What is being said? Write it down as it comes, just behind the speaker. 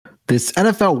This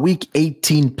NFL Week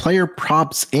 18 player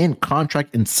props and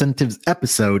contract incentives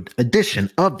edition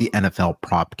of the NFL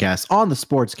Propcast on the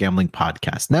Sports Gambling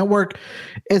Podcast Network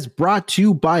is brought to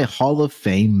you by Hall of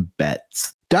Fame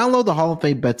Bets. Download the Hall of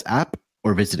Fame Bets app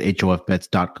or visit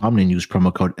hofbets.com and use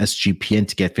promo code SGPN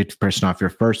to get 50% off your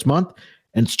first month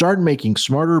and start making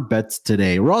smarter bets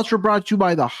today. We're also brought to you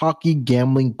by the Hockey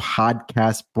Gambling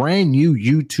Podcast brand new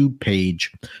YouTube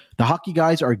page. The Hockey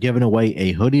Guys are giving away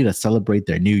a hoodie to celebrate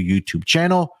their new YouTube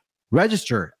channel.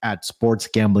 Register at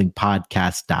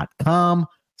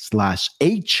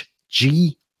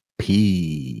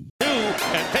sportsgamblingpodcast.com/HGP.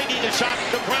 And taking a shot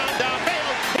to ground down.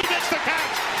 Bale, he gets the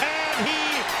catch, and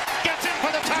he gets in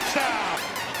for the touchdown.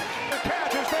 The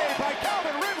catch is made by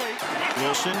Calvin Ridley.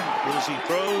 Wilson, as he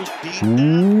throws deep.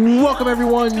 Welcome,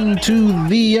 everyone, to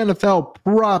the NFL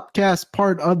Propcast,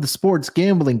 part of the Sports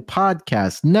Gambling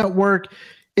Podcast Network.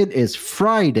 It is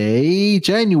Friday,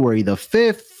 January the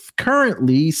 5th,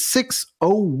 currently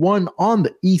 6:01 on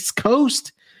the East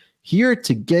Coast, here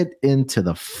to get into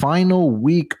the final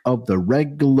week of the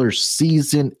regular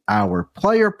season, our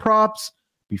player props,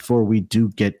 before we do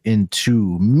get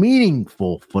into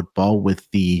meaningful football with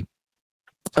the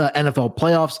NFL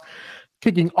playoffs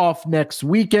kicking off next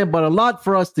weekend, but a lot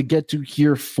for us to get to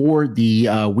here for the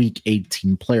Week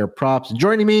 18 player props.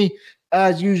 Joining me,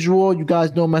 as usual, you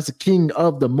guys know him as the king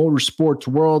of the motorsports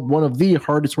world, one of the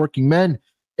hardest working men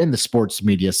in the sports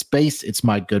media space. It's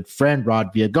my good friend, Rod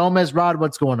Villagomez. Rod,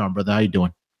 what's going on, brother? How you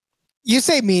doing? You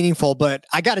say meaningful, but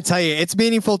I got to tell you, it's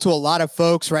meaningful to a lot of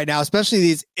folks right now, especially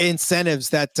these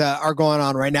incentives that are going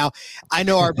on right now. I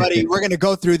know our buddy, we're going to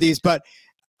go through these, but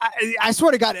I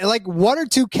swear to God, like one or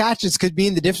two catches could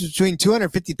mean the difference between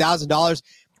 $250,000.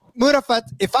 Muda,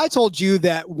 if I told you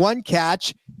that one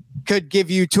catch could give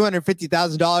you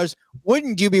 $250,000,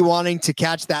 wouldn't you be wanting to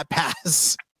catch that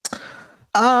pass?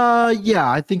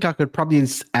 Yeah, I think I could probably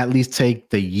at least take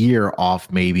the year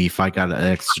off, maybe if I got an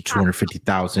extra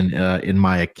 250,000 in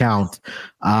my account.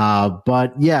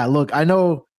 But yeah, look, I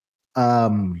know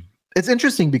it's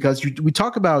interesting because we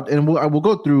talk about, and we'll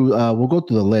go through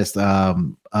the list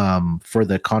for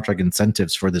the contract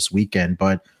incentives for this weekend.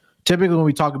 But typically, when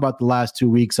we talk about the last 2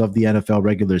 weeks of the NFL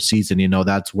regular season,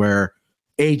 that's where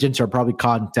agents are probably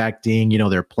contacting,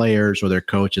 their players or their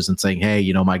coaches and saying,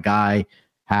 hey, my guy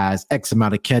has X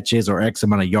amount of catches or X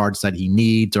amount of yards that he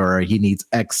needs, or he needs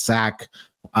X sack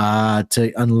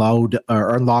to unload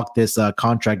or unlock this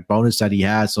contract bonus that he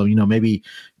has. So, maybe,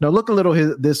 look a little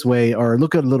this way or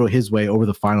look a little his way over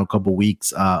the final couple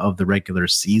weeks of the regular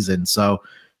season. So,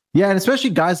 yeah, and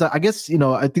especially guys that I guess,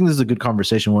 I think this is a good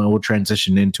conversation when we'll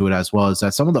transition into it as well, is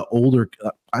that some of the older,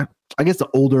 I guess the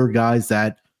older guys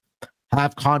that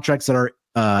have contracts that are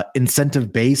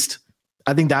incentive based,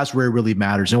 I think that's where it really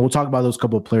matters. And we'll talk about those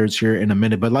couple of players here in a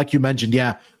minute. But like you mentioned,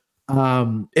 yeah,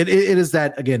 it is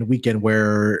that, again, weekend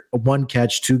where one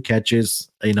catch, two catches,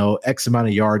 X amount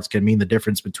of yards can mean the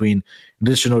difference between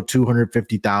additional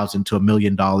 $250,000 to $1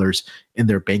 million in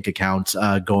their bank accounts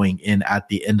going in at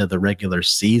the end of the regular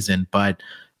season. But,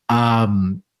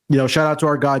 shout out to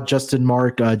our guy, Justin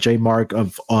Mark, J Mark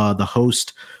of the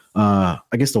host, I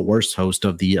guess the worst host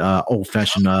of the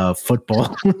old-fashioned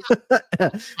football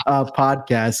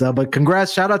podcast. But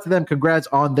congrats, shout out to them. Congrats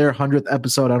on their 100th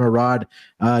episode. On a Rod,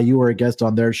 you were a guest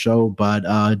on their show.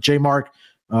 But J Mark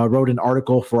wrote an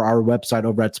article for our website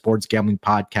over at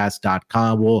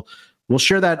sportsgamblingpodcast.com. We'll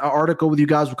share that article with you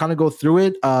guys. We'll kind of go through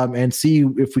it and see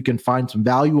if we can find some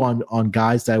value on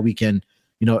guys that we can,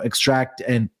 extract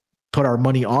and put our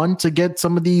money on to get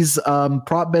some of these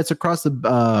prop bets across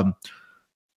the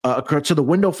to the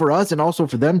window for us and also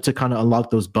for them to kind of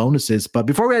unlock those bonuses. But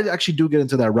before we actually do get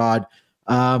into that, Rod,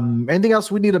 anything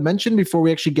else we need to mention before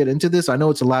we actually get into this? I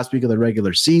know it's the last week of the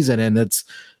regular season and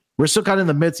we're still kind of in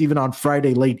the midst, even on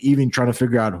Friday late evening, trying to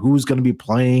figure out who's going to be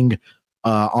playing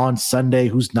on Sunday,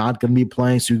 who's not going to be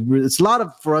playing. So it's a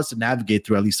lot for us to navigate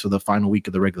through, at least for the final week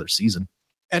of the regular season.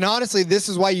 And honestly, this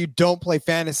is why you don't play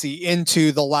fantasy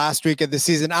into the last week of the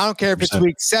season. I don't care if it's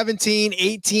week 17,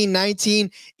 18,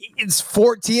 19, it's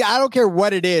 14. I don't care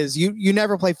what it is. You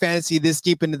never play fantasy this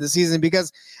deep into the season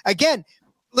because, again,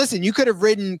 listen, you could have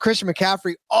ridden Christian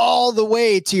McCaffrey all the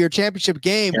way to your championship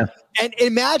game. Yeah. And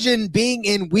imagine being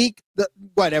in week,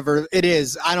 whatever it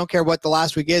is, I don't care what the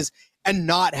last week is, and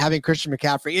not having Christian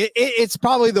McCaffrey. It's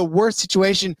probably the worst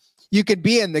situation you could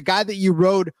be in. The guy that you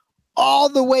rode all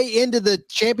the way into the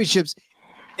championships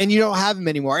and you don't have him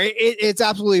anymore. It's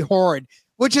absolutely horrid,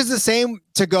 which is the same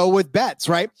to go with bets,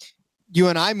 right? You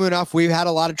and I, Munaf, we've had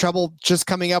a lot of trouble just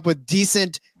coming up with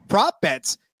decent prop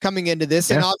bets coming into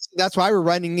this. And obviously that's why we're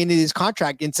running into these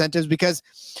contract incentives, because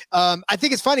I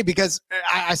think it's funny because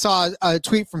I saw a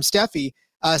tweet from Steffi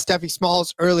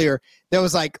Smalls earlier that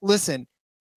was like, listen,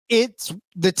 it's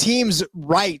the team's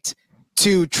right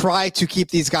to try to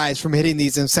keep these guys from hitting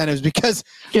these incentives, because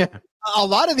a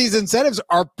lot of these incentives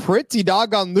are pretty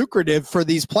doggone lucrative for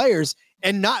these players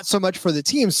and not so much for the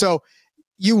team. So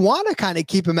you want to kind of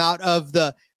keep them out of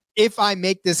the, if I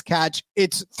make this catch,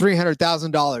 it's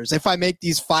 $300,000. If I make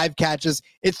these 5 catches,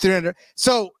 it's 300.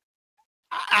 So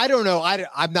I don't know.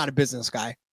 I'm not a business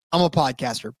guy. I'm a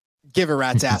podcaster. Give a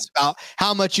rat's ass about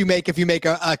how much you make if you make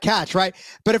a catch, right?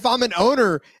 But if I'm an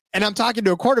owner and I'm talking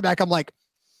to a quarterback, I'm like,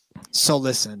 so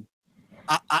listen,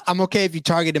 I'm okay if you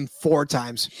target him 4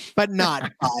 times, but not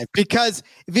 5, because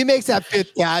if he makes that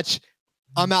 5th catch,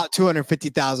 I'm out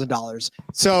 $250,000.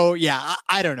 So yeah,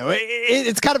 I don't know.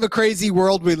 It's kind of a crazy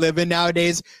world we live in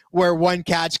nowadays, where one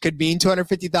catch could mean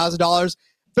 $250,000.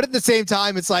 But at the same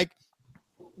time, it's like,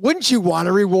 wouldn't you want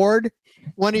to reward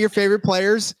one of your favorite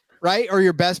players, right, or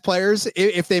your best players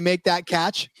if they make that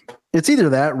catch? It's either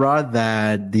that, Rod,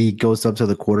 that he goes up to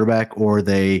the quarterback, or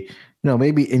they,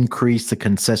 maybe increase the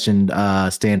concession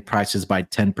stand prices by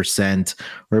 10%,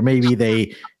 or maybe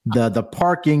the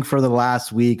parking for the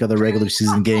last week of the regular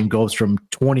season game goes from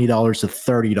 $20 to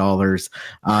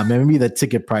 $30. Maybe the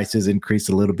ticket prices increase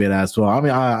a little bit as well. I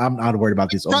mean, I'm not worried about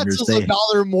these owners. It's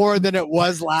 $1 more than it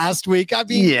was last week. I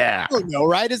mean, I don't know,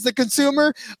 right? As the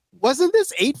consumer, wasn't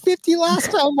this $8.50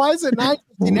 last time? Why is it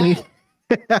 $9.50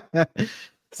 now?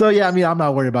 So, yeah, I mean, I'm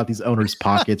not worried about these owners'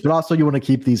 pockets, but also you want to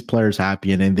keep these players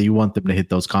happy, and you want them to hit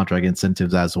those contract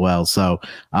incentives as well. So,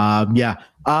 yeah.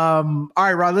 All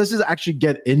right, Rod, let's just actually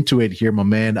get into it here, my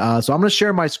man. So I'm going to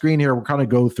share my screen here. We'll kind of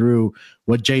go through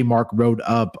what J Mark wrote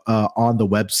up on the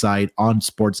website on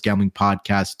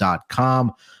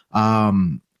sportsgamblingpodcast.com.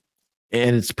 And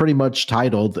it's pretty much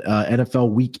titled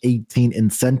NFL Week 18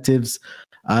 Incentives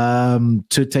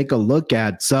to take a look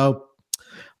at. So,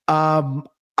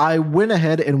 I went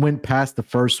ahead and went past the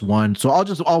first one. So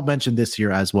I'll mention this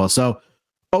here as well. So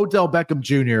Odell Beckham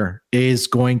Jr.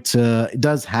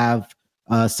 does have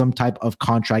some type of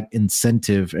contract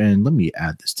incentive. And let me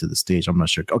add this to the stage. I'm not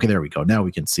sure. Okay, there we go. Now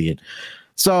we can see it.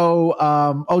 So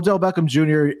Odell Beckham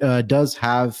Jr. Does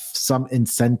have some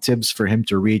incentives for him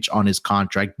to reach on his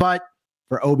contract, but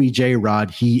for OBJ, Rod,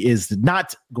 he is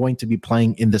not going to be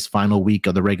playing in this final week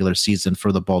of the regular season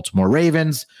for the Baltimore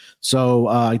Ravens. So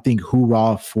I think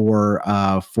hoorah for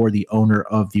the owner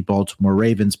of the Baltimore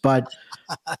Ravens. But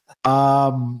I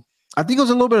think it was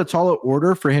a little bit of taller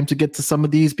order for him to get to some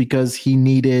of these, because he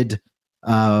needed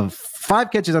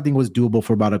 5 catches. I think was doable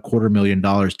for about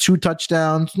 $250,000. 2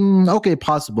 touchdowns, okay,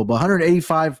 possible, but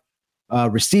 185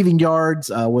 receiving yards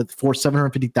for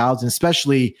 $750,000,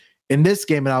 especially in this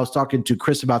game. And I was talking to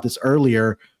Chris about this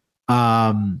earlier,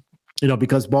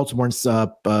 because Baltimore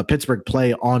and Pittsburgh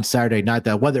play on Saturday night,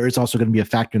 that weather is also going to be a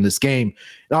factor in this game.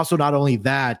 And also, not only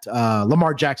that,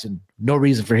 Lamar Jackson, no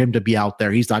reason for him to be out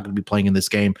there. He's not going to be playing in this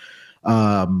game.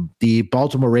 The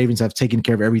Baltimore Ravens have taken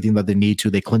care of everything that they need to.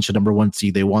 They clinched the number 1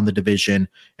 seed. They won the division,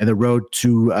 and the road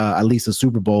to at least the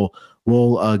Super Bowl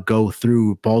will go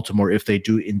through Baltimore if they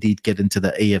do indeed get into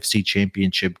the AFC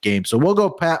Championship game. So we'll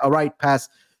go right past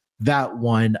that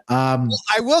one. I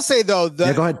will say though, go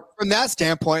ahead. From that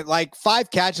standpoint, like 5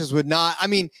 catches would not. I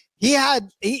mean, he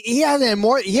hasn't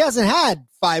had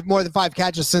more than 5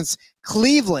 catches since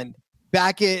Cleveland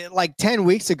back in like 10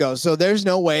 weeks ago. So there's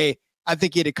no way I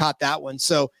think he'd have caught that one.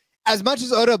 So as much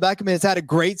as Odell Beckham has had a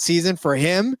great season for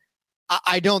him,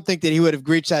 I don't think that he would have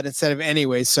reached that incentive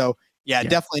anyway. So yeah,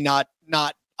 definitely not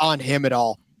on him at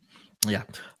all. Yeah.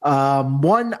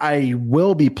 One I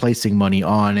will be placing money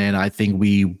on, and I think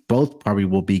we both probably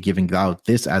will be giving out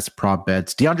this as prop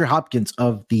bets, DeAndre Hopkins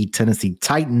of the Tennessee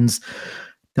Titans.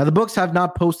 Now, the books have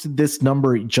not posted this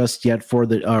number just yet for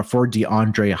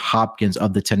DeAndre Hopkins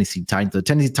of the Tennessee Titans. The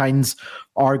Tennessee Titans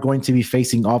are going to be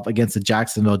facing off against the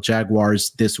Jacksonville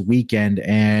Jaguars this weekend,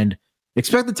 and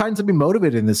expect the Titans to be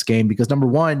motivated in this game because, number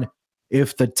one,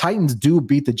 if the Titans do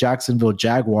beat the Jacksonville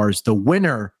Jaguars, the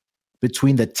winner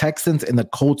between the Texans and the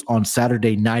Colts on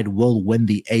Saturday night will win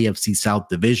the AFC South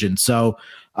division. So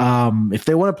if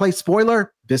they want to play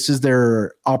spoiler, this is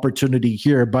their opportunity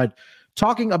here. But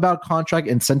talking about contract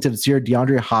incentives here,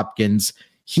 DeAndre Hopkins,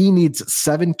 he needs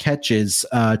 7 catches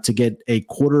to get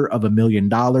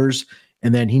 $250,000,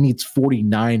 and then he needs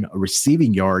 49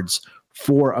 receiving yards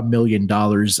for $1 million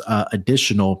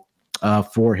additional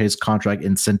for his contract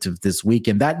incentive this week.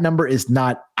 And that number is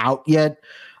not out yet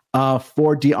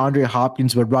for DeAndre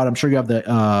Hopkins. But Rod, I'm sure you have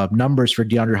the numbers for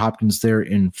DeAndre Hopkins there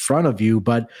in front of you.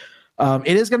 But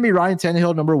It is going to be Ryan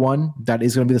Tannehill, number one. That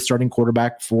is going to be the starting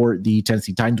quarterback for the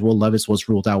Tennessee Titans. Will Levis was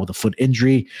ruled out with a foot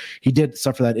injury. He did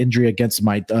suffer that injury against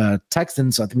my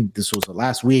Texans. I think this was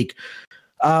last week.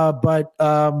 But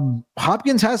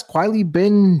Hopkins has quietly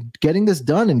been getting this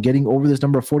done and getting over this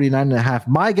number of 49.5.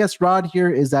 My guess, Rod, here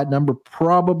is that number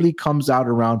probably comes out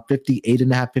around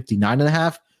 58.5,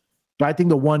 59.5. But I think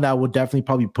the one that would definitely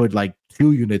probably put like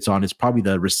 2 units on is probably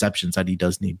the receptions that he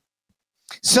does need.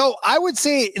 So I would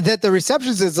say that the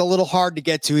receptions is a little hard to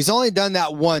get to. He's only done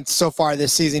that once so far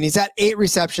this season. He's had 8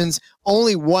 receptions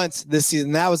only once this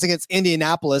season. That was against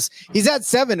Indianapolis. He's had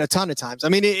 7 a ton of times. I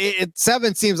mean,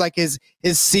 7 seems like his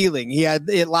ceiling. He had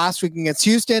it last week against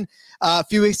Houston, a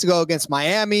few weeks ago against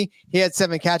Miami. He had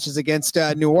 7 catches against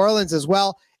New Orleans as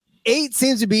well. 8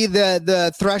 seems to be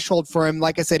the threshold for him.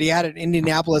 Like I said, he had it in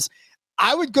Indianapolis.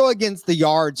 I would go against the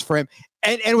yards for him.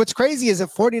 And what's crazy is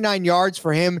at 49 yards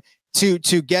for him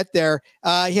to get there.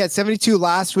 He had 72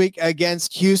 last week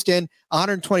against Houston,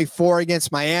 124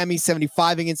 against Miami,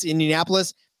 75 against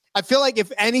Indianapolis. I feel like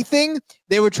if anything,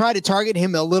 they would try to target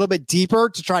him a little bit deeper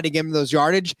to try to give him those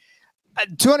yardage.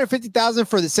 250,000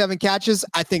 for the 7 catches.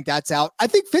 I think that's out. I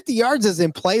think 50 yards is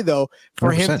in play though for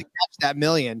 100%. Him to catch that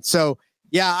million. So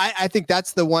yeah, I think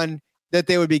that's the one that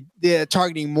they would be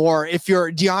targeting more. If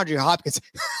you're DeAndre Hopkins,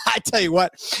 I tell you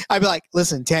what, I'd be like,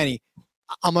 listen, Tanny,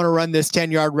 I'm going to run this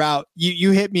 10-yard route.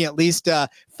 You hit me at least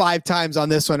 5 times on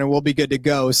this one and we'll be good to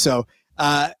go. So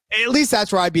at least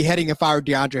that's where I'd be heading if I were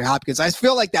DeAndre Hopkins. I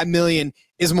feel like that million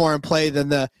is more in play than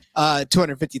the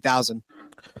 250,000.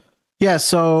 Yeah,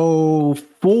 so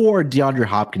for DeAndre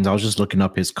Hopkins, I was just looking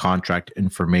up his contract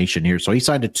information here. So he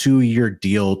signed a 2-year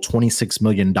deal, $26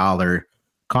 million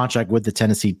contract with the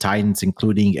Tennessee Titans,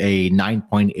 including a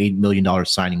 $9.8 million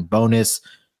signing bonus,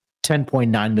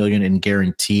 $10.9 million in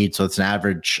guaranteed. So it's an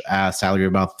average salary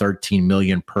of about $13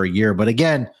 million per year. But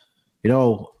again,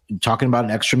 talking about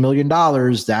an extra $1 million,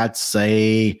 that's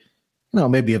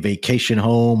maybe a vacation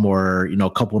home or, a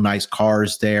couple nice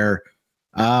cars there.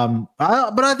 But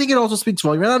I think it also speaks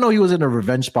volume. I know he was in a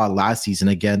revenge spot last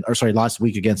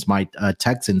week against my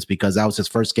Texans, because that was his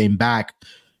first game back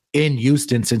in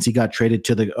Houston since he got traded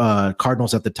to the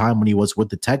Cardinals at the time when he was with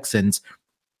the Texans.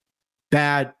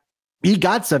 That he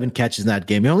got 7 catches in that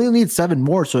game. He only needs 7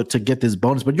 more to get this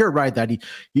bonus. But you're right that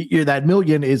that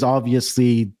million is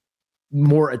obviously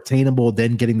more attainable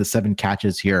than getting the 7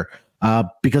 catches here.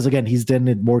 Because again, he's done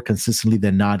it more consistently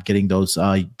than not, getting those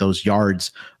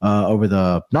yards over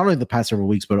not only the past several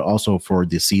weeks, but also for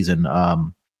the season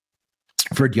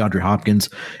for DeAndre Hopkins.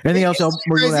 Anything else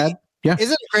we're going to add? Yeah.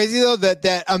 Isn't it crazy though that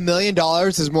 $1 million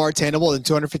is more attainable than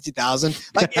 250,000?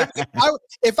 Like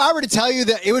if I were to tell you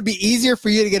that it would be easier for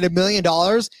you to get $1 million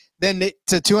than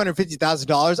to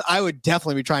 $250,000, I would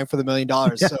definitely be trying for the $1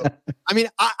 million. So, I mean,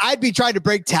 I'd be trying to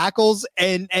break tackles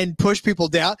and push people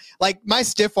down. Like my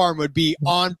stiff arm would be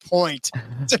on point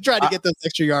to try to get those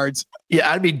extra yards.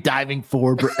 Yeah, I'd be diving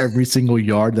forward for every single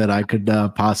yard that I could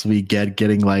possibly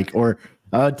getting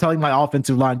telling my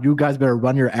offensive line, you guys better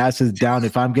run your asses down.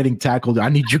 If I'm getting tackled, I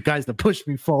need you guys to push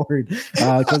me forward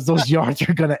because those yards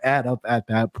are going to add up at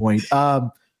that point. Ryan,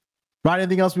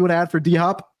 anything else we want to add for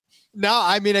D-Hop? No,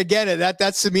 I mean, again,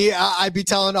 that's to me, I'd be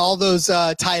telling all those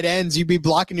tight ends, you'd be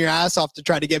blocking your ass off to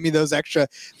try to get me those extra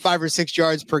 5 or 6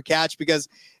 yards per catch because,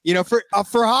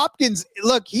 for Hopkins,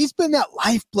 look, he's been that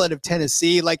lifeblood of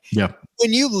Tennessee. Like, yeah.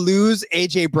 When you lose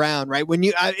A.J. Brown, right?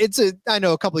 I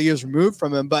know a couple of years removed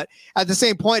from him, but at the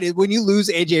same point, when you lose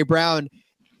A.J. Brown,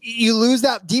 you lose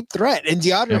that deep threat. And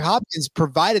DeAndre Hopkins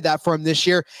provided that for him this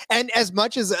year. And as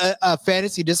much as a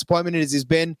fantasy disappointment as he's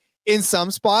been in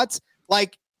some spots,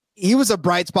 like he was a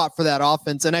bright spot for that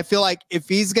offense. And I feel like if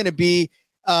he's going to be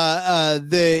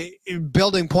the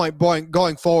building point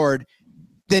going forward,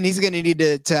 then he's going to need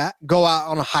to go out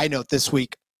on a high note this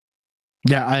week.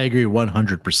 Yeah, I agree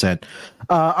 100%.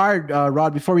 All right,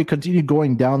 Rod, before we continue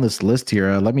going down this list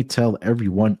here, let me tell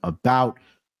everyone about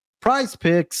Prize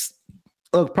Picks.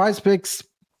 Look, Prize Picks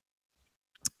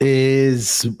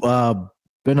is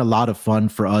been a lot of fun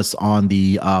for us on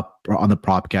the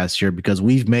Propcast here because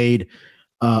we've made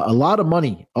a lot of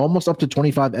money, almost up to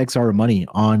 25xr money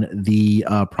on the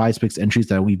Prize Picks entries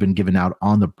that we've been giving out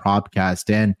on the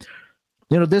Propcast. And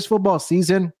this football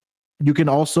season, you can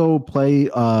also play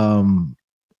along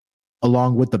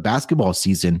with the basketball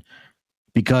season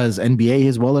because NBA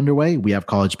is well underway. We have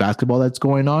college basketball that's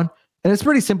going on, and it's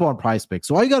pretty simple on Prize Picks.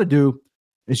 So all you got to do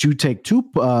is you take two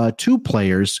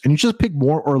players and you just pick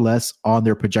more or less on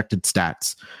their projected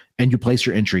stats, and you place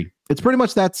your entry. It's pretty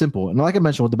much that simple. And like I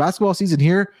mentioned, with the basketball season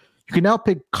here, you can now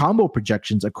pick combo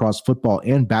projections across football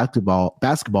and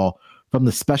basketball from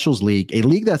the Specials League, a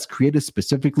league that's created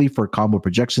specifically for combo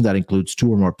projection that includes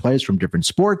 2 or more players from different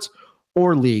sports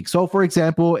or leagues. So, for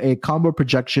example, a combo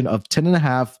projection of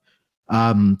 10.5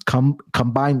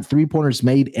 combined 3-pointers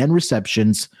made and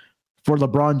receptions for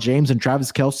LeBron James and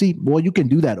Travis Kelce. Well, you can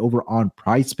do that over on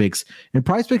PrizePicks. And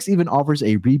PrizePicks even offers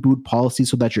a reboot policy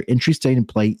so that your entries stay in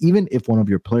play even if one of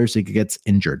your players gets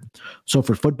injured. So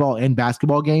for football and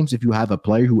basketball games, if you have a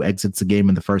player who exits the game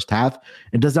in the first half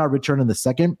and does not return in the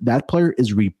second, that player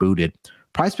is rebooted.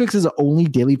 PrizePicks is the only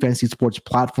daily fantasy sports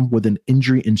platform with an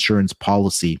injury insurance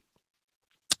policy.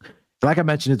 Like I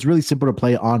mentioned, it's really simple to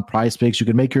play on PrizePicks. You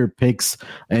can make your picks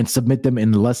and submit them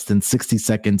in less than 60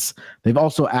 seconds. They've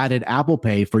also added Apple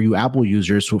Pay for you Apple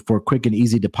users for quick and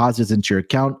easy deposits into your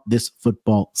account this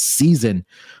football season.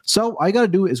 So all you got to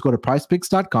do is go to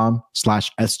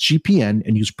prizepicks.com/SGPN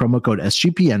and use promo code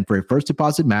SGPN for a first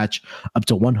deposit match up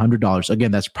to $100.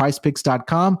 Again, that's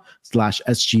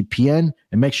prizepicks.com/SGPN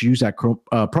and make sure you use that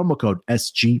promo code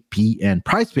SGPN.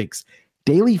 PrizePicks.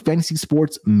 Daily fantasy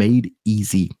sports made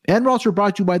easy. And we're also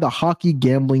brought to you by the Hockey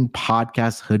Gambling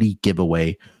Podcast hoodie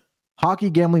giveaway.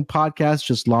 Hockey Gambling Podcast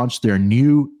just launched their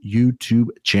new YouTube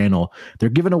channel. They're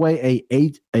giving away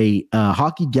a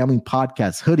Hockey Gambling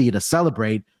Podcast hoodie to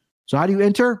celebrate. So how do you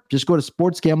enter? Just go to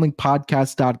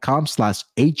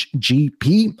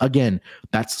sportsgamblingpodcast.com/HGP. Again,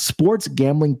 that's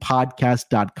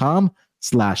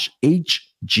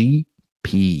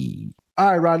sportsgamblingpodcast.com/HGP. All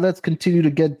right, Rod, let's continue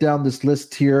to get down this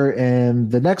list here.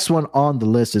 And the next one on the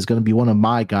list is going to be one of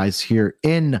my guys here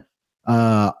in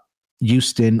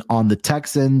Houston on the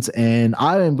Texans. And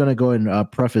I am going to go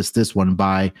and preface this one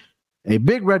by a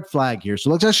big red flag here. So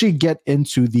let's actually get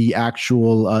into the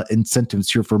actual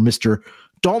incentives here for Mr.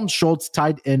 Dalton Schultz,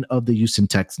 tight end of the Houston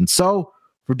Texans. So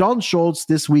for Dalton Schultz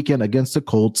this weekend against the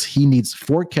Colts, he needs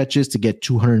 4 catches to get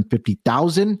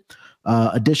 $250,000.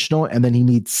 Additional, and then he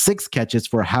needs 6 catches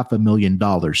for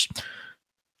 $500,000.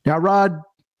 Now, Rod,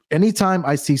 anytime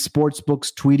I see sports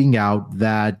books tweeting out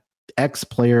that X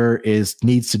player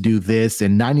needs to do this,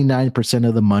 and 99%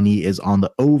 of the money is on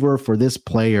the over for this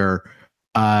player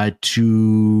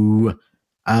to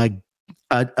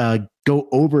go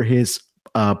over his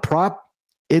prop,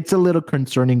 it's a little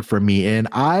concerning for me. And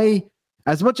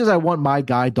as much as I want my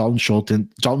guy Dalton Schultz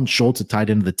to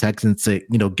tight end of the Texans to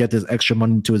get this extra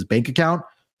money into his bank account,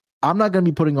 I'm not going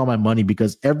to be putting all my money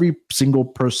because every single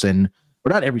person,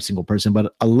 or not every single person,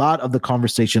 but a lot of the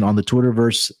conversation on the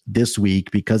Twitterverse this week,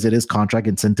 because it is contract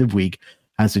incentive week,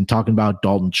 has been talking about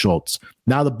Dalton Schultz.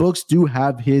 Now the books do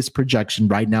have his projection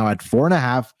right now at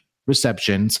 4.5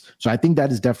 receptions, so I think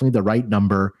that is definitely the right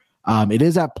number. It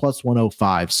is at plus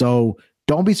 105, so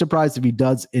don't be surprised if he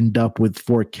does end up with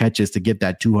 4 catches to get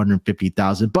that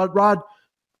 $250,000. But Rod,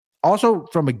 also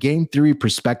from a game theory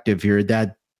perspective here,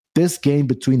 that this game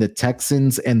between the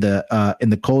Texans and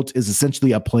the Colts is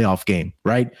essentially a playoff game,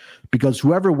 right? Because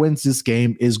whoever wins this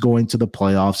game is going to the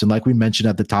playoffs. And like we mentioned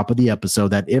at the top of the episode,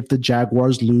 that if the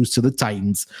Jaguars lose to the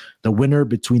Titans, the winner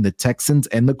between the Texans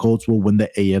and the Colts will win the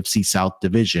AFC South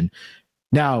division.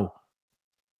 Now,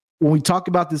 when we talk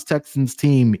about this Texans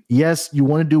team, yes, you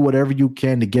want to do whatever you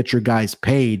can to get your guys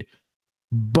paid,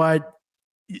 but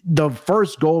the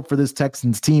first goal for this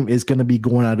Texans team is going to be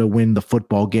going out to win the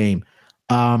football game.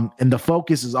 And the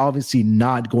focus is obviously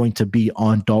not going to be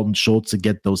on Dalton Schultz to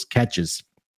get those catches.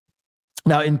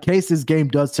 Now, in case this game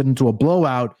does turn into a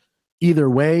blowout, either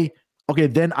way, okay,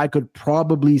 then I could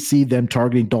probably see them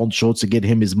targeting Dalton Schultz to get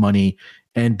him his money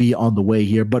and be on the way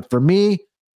here. But for me,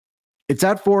 it's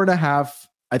at 4.5.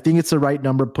 I think it's the right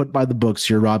number put by the books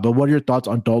here, Rob. But what are your thoughts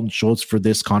on Dalton Schultz for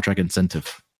this contract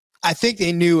incentive? I think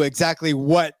they knew exactly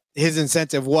what his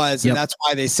incentive was, and that's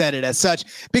why they said it as such.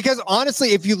 Because honestly,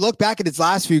 if you look back at his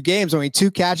last few games, only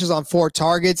 2 catches on 4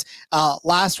 targets.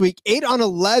 Last week, 8 on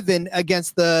 11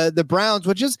 against the Browns,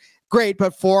 which is great,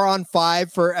 but 4 on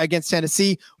 5 against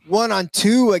Tennessee, 1 on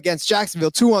 2 against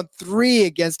Jacksonville, 2 on 3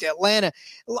 against Arizona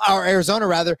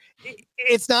rather.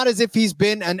 It's not as if he's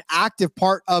been an active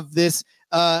part of this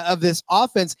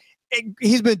offense.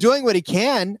 He's been doing what he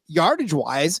can yardage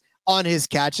wise on his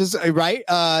catches, right?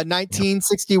 19,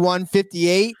 61,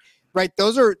 58, right?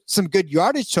 Those are some good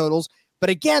yardage totals. But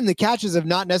again, the catches have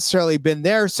not necessarily been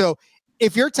there. So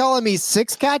if you're telling me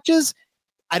 6 catches,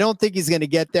 I don't think he's going to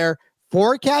get there.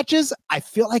 4 catches, I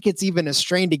feel like it's even a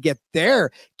strain to get there,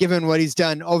 given what he's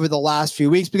done over the last few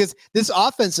weeks, because this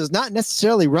offense does not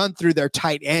necessarily run through their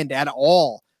tight end at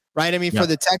all. Right. I mean, for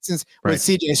the Texans with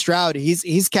CJ Stroud,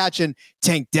 he's catching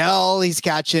Tank Dell. He's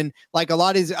catching like a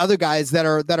lot of these other guys that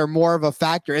are more of a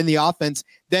factor in the offense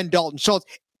than Dalton Schultz.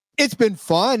 It's been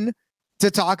fun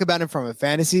to talk about him from a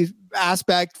fantasy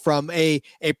aspect, from a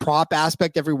prop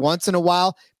aspect every once in a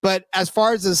while. But as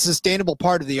far as a sustainable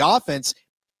part of the offense,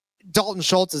 Dalton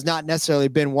Schultz has not necessarily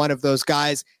been one of those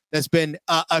guys that's been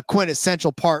a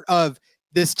quintessential part of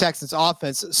this Texans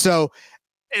offense. So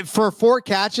for 4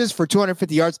 catches for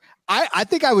 250 yards, I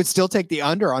think I would still take the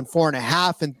under on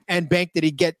 4.5 and bank that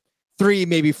he'd get 3,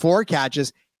 maybe 4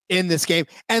 catches in this game.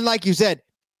 And like you said,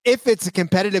 if it's as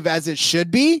competitive as it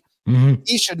should be,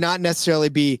 he should not necessarily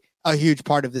be a huge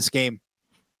part of this game.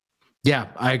 Yeah,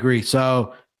 I agree.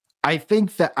 So I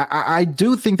think that I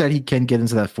do think that he can get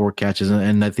into that 4 catches.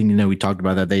 And I think, we talked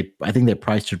about that. I think they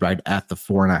priced it right at the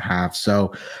 4.5.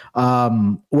 So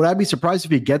would I be surprised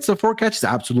if he gets the 4 catches?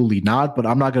 Absolutely not. But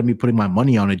I'm not going to be putting my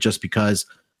money on it just because,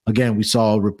 again, we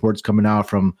saw reports coming out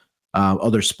from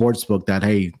other sportsbook that,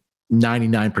 hey,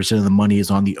 99% of the money is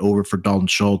on the over for Dalton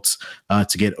Schultz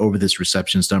to get over this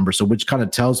receptions number. So which kind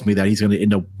of tells me that he's going to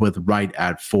end up with right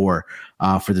at 4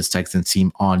 for this Texans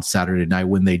team on Saturday night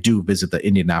when they do visit the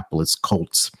Indianapolis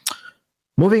Colts.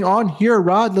 Moving on here,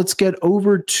 Rod, let's get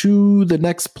over to the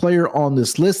next player on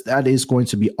this list. That is going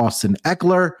to be Austin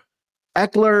Ekeler.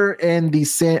 Ekeler and the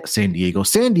San Diego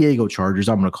Chargers,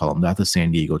 I'm going to call them that, the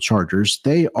San Diego Chargers,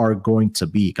 they are going to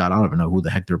be, God, I don't even know who the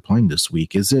heck they're playing this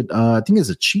week. Is it, I think it's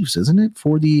the Chiefs, isn't it?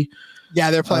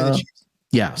 Yeah, they're playing the Chiefs.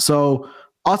 Yeah, so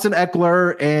Austin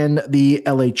Ekeler and the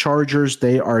LA Chargers,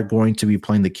 they are going to be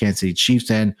playing the Kansas City Chiefs.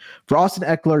 And for Austin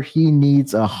Ekeler, he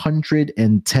needs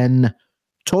 110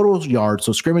 total yards,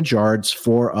 so scrimmage yards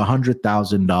for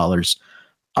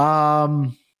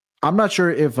 $100,000. I'm not sure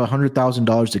if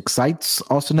 $100,000 excites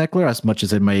Austin Ekeler as much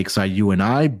as it may excite you and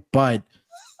I, but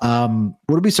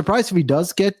would it be surprised if he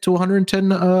does get to 110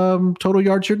 total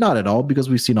yards here? Not at all, because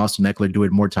we've seen Austin Ekeler do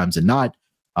it more times than not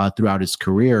throughout his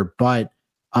career. But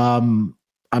I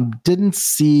didn't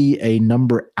see a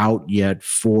number out yet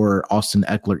for Austin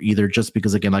Ekeler either, just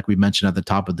because, again, like we mentioned at the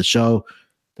top of the show,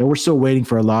 that we're still waiting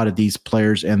for a lot of these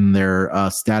players and their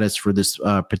status for this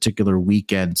particular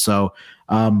weekend. So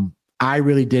I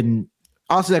really didn't.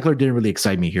 Austin Ekeler didn't really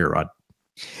excite me here, Rod.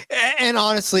 And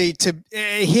honestly,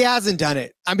 he hasn't done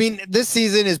it. I mean, this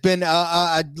season has been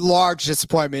a large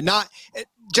disappointment.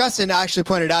 Justin actually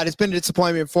pointed out it's been a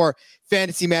disappointment for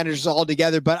fantasy managers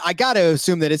altogether, but I got to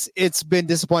assume that it's been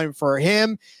disappointing for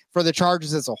him, for the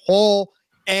Chargers as a whole.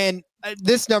 And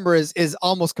this number is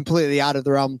almost completely out of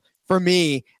the realm for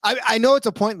me. I know it's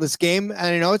a pointless game, and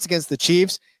I know it's against the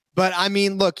Chiefs. But I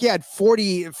mean, look, he had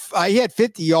 50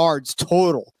 yards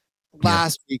total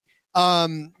last week.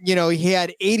 He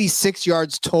had 86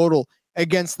 yards total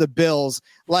against the Bills,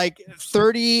 like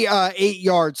 38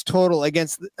 yards total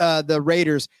against the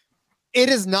Raiders. It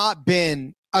has not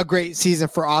been a great season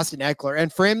for Austin Ekeler.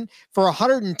 And for him, for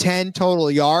 110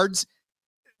 total yards,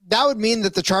 that would mean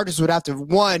that the Chargers would have to,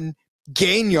 1,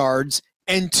 gain yards,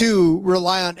 and 2,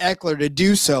 rely on Ekeler to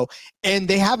do so. And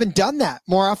they haven't done that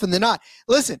more often than not.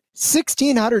 Listen,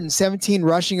 1,617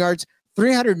 rushing yards,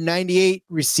 398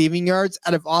 receiving yards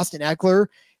out of Austin Ekeler.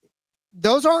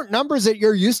 Those aren't numbers that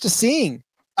you're used to seeing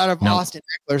out of Austin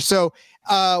Ekeler. So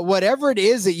whatever it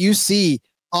is that you see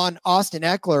on Austin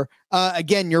Ekeler,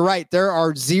 again, you're right. There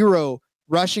are 0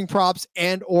 rushing props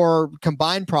and or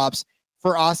combined props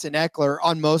for Austin Ekeler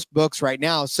on most books right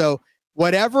now. So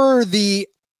whatever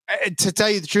to tell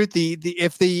you the truth,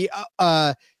 if the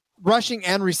rushing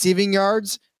and receiving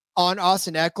yards on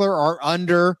Austin Ekeler are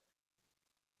under,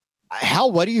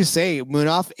 hell, what do you say,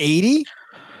 Munaf, 80?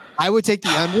 I would take the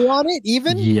under on it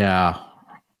even. Yeah,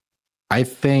 I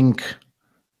think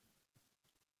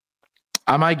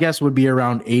my guess would be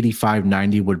around 85,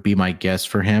 90 would be my guess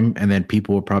for him, and then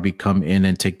people will probably come in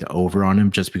and take the over on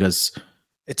him just because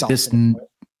it's Austin.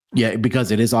 Yeah,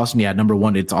 because it is Austin. Yeah, number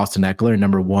 1, it's Austin Ekeler.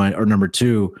 Number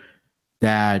 2,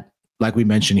 that, like we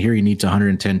mentioned here, he needs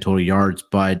 110 total yards.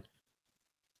 But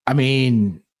I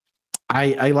mean,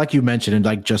 I like you mentioned, and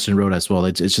like Justin wrote as well,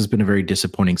 it's just been a very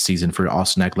disappointing season for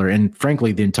Austin Ekeler, and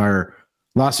frankly, the entire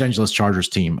Los Angeles Chargers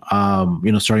team.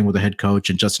 Starting with the head coach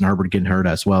and Justin Herbert getting hurt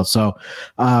as well. So,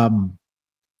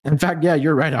 in fact, yeah,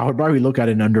 you're right. I would probably look at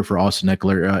an under for Austin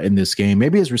Ekeler in this game.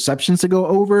 Maybe his receptions to go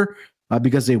over.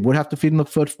 Because they would have to feed him the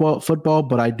football,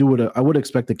 but I would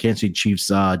expect the Kansas City Chiefs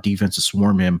defense to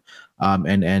swarm him,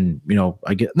 and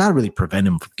I get not really prevent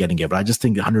him from getting it, but I just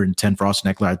think 110 for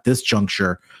Austin Ekeler at this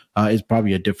juncture is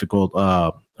probably a difficult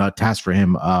task for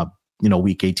him.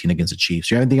 Week 18 against the Chiefs.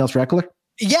 You have anything else for Ekeler?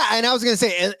 Yeah, and I was going to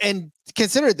say, and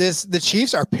consider this: the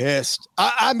Chiefs are pissed.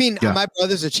 I mean, my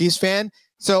brother's a Chiefs fan,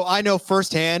 so I know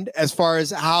firsthand as far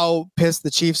as how pissed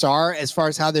the Chiefs are, as far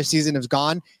as how their season has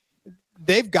gone.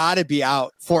 They've got to be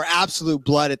out for absolute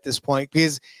blood at this point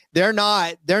because they're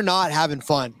not having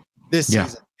fun. this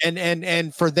season.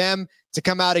 And for them to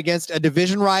come out against a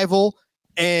division rival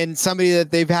and somebody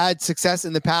that they've had success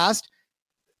in the past,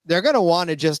 they're going to want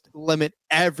to just limit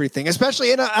everything,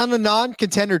 especially on a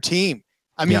non-contender team.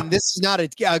 I mean, this is not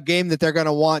a game that they're going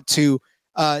to want to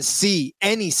see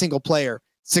any single player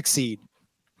succeed.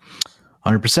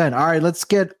 100%. All right, let's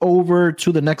get over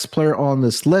to the next player on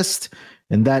this list,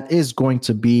 and that is going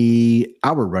to be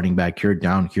our running back here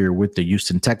down here with the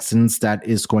Houston Texans. That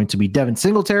is going to be Devin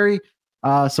Singletary.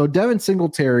 So Devin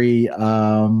Singletary,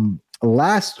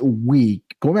 last week,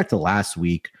 going back to last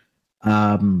week,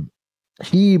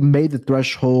 he made the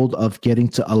threshold of getting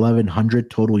to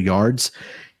 1,100 total yards.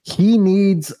 He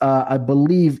needs, I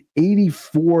believe,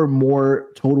 84 more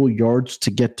total yards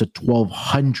to get to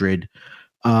 1,200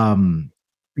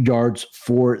 yards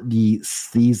for the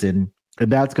season.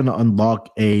 And that's going to unlock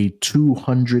a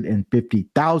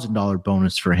 $250,000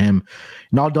 bonus for him.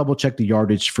 And I'll double check the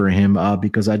yardage for him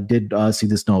because I did see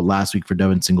this note last week for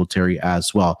Devin Singletary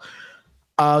as well.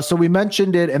 So we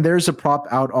mentioned it, and there's a prop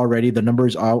out already. The number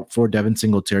is out for Devin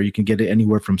Singletary. You can get it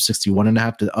anywhere from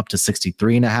 61.5 to up to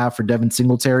 63.5 for Devin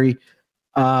Singletary.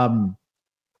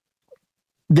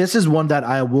 This is one that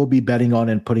I will be betting on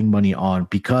and putting money on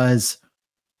because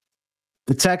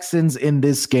the Texans in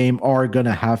this game are going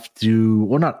to have to,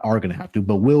 well, not are going to have to,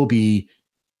 but will be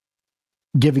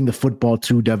giving the football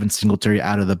to Devin Singletary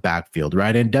out of the backfield,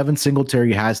 right? And Devin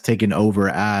Singletary has taken over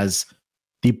as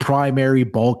the primary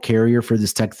ball carrier for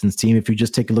this Texans team. If you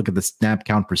just take a look at the snap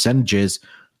count percentages,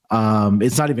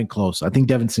 it's not even close. I think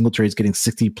Devin Singletary is getting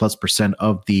 60+%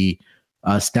 of the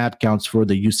snap counts for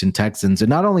the Houston Texans. And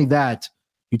not only that,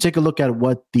 you take a look at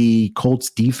what the Colts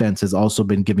defense has also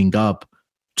been giving up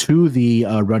to the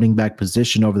running back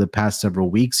position over the past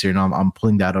several weeks here. And I'm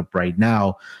pulling that up right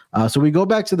now. So we go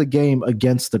back to the game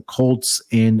against the Colts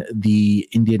in the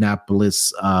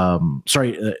Indianapolis,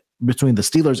 between the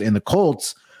Steelers and the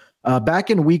Colts. Back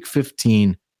in week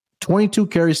 15, 22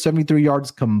 carries, 73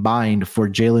 yards combined for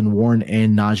Jaylen Warren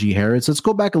and Najee Harris. Let's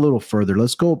go back a little further.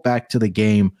 Let's go back to the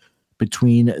game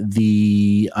between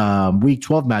the week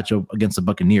 12 matchup against the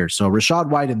Buccaneers. So Rachaad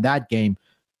White in that game,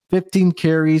 15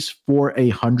 carries for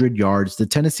 100 yards. The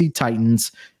Tennessee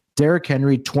Titans, Derrick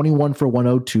Henry, 21 for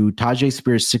 102. Tajay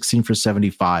Spears, 16 for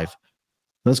 75.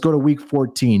 Let's go to week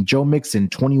 14. Joe Mixon,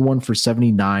 21 for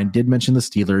 79. Did mention the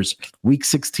Steelers. Week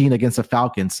 16 against the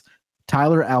Falcons.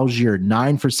 Tyler Algier,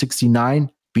 9 for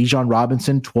 69. Bijan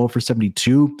Robinson, 12 for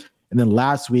 72. And then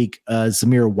last week,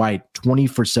 Zamir White, 20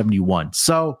 for 71.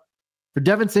 So for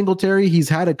Devin Singletary, he's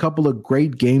had a couple of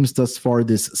great games thus far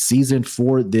this season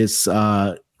for this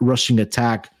rushing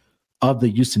attack of the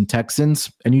Houston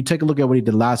Texans. And you take a look at what he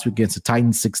did last week against the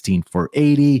Titans, 16 for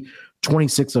 80.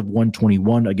 26 of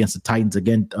 121 against the Titans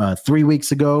again 3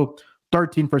 weeks ago,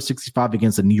 13 for 65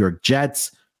 against the New York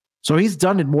Jets. So he's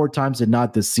done it more times than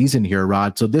not this season here,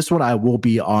 Rod. So this one I will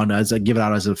be on as I give it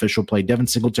out as an official play. Devin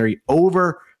Singletary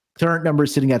over, current number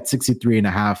sitting at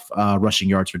 63.5 rushing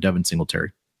yards for Devin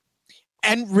Singletary.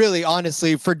 And really,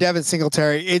 honestly, for Devin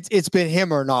Singletary, it's been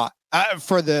him or not.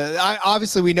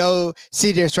 Obviously we know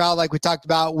CJ Stroud, like we talked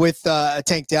about with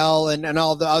Tank Dell and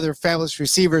all the other fabulous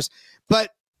receivers, but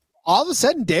all of a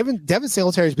sudden, Devin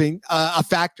Singletary has been a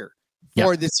factor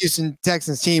for this Houston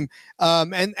Texans team.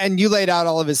 And you laid out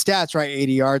all of his stats, right?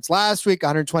 80 yards last week,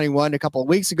 121 a couple of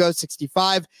weeks ago,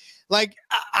 65. Like,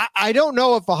 I don't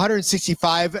know if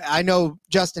 165, I know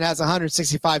Justin has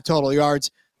 165 total yards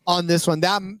on this one.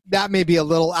 That may be a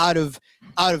little out of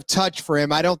touch for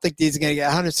him. I don't think he's going to get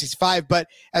 165. But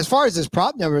as far as his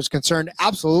prop number is concerned,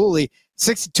 absolutely.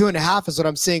 62.5 is what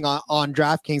I'm seeing on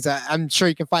DraftKings. I'm sure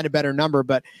you can find a better number,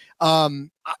 but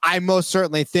I most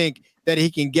certainly think that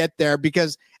he can get there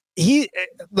because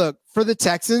look, for the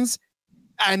Texans,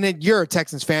 and then you're a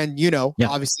Texans fan,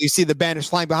 obviously you see the banners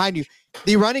flying behind you.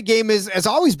 The running game has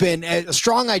always been a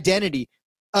strong identity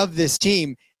of this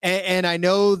team. And I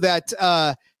know that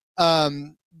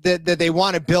that they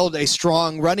want to build a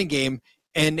strong running game.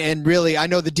 And really, I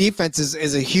know the defense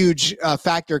is a huge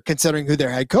factor considering who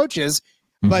their head coach is.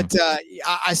 Mm-hmm. But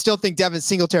I still think Devin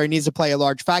Singletary needs to play a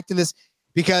large factor in this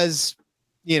because,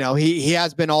 he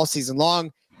has been all season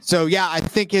long. So, yeah, I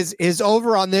think his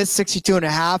over on this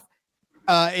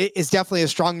 62.5 is definitely a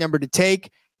strong number to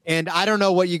take. And I don't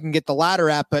know what you can get the ladder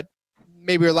at, but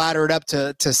maybe you're ladder it up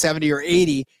to 70 or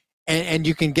 80, and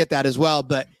you can get that as well.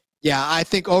 But, yeah, I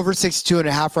think over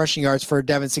 62.5 rushing yards for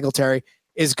Devin Singletary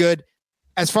is good.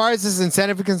 As far as his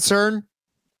incentive is concerned,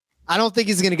 I don't think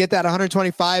he's going to get that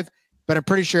 125, but I'm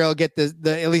pretty sure he'll get the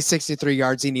at least 63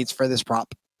 yards he needs for this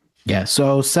prop. Yeah,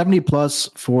 so 70 plus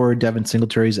for Devin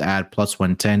Singletary is at plus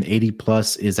 110. 80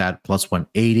 plus is at plus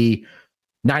 180.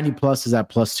 90 plus is at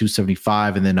plus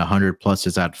 275, and then 100 plus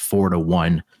is at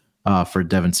 4-1 for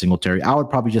Devin Singletary. I would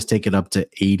probably just take it up to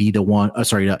 80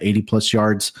 plus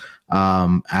yards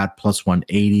at plus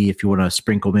 180. If you want to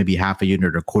sprinkle maybe half a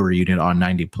unit or a quarter unit on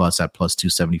 90 plus at plus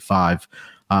 275,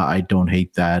 I don't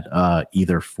hate that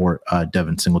either for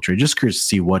Devin Singletary. Just curious to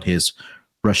see what his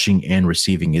rushing and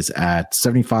receiving is at.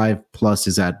 75 plus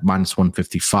is at minus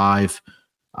 155.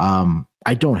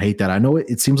 I don't hate that. I know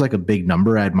it seems like a big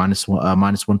number at minus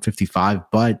 155,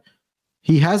 but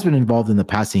he has been involved in the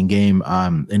passing game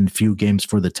in a few games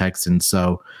for the Texans.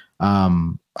 So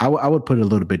I would put a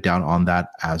little bit down on that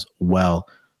as well.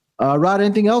 Rod,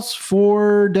 anything else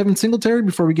for Devin Singletary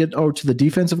before we get over to the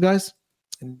defensive guys?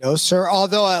 No, sir.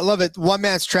 Although I love it. One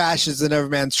man's trash is another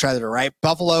man's treasure, right?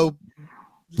 Buffalo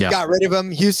got rid of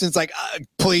him. Houston's like,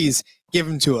 please give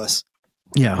him to us.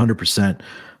 Yeah, 100%.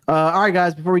 All right,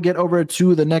 guys, before we get over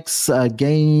to the next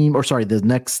the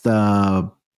next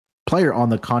player on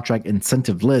the contract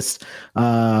incentive list,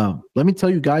 let me tell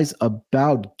you guys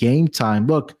about Game Time.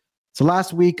 Look, it's the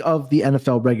last week of the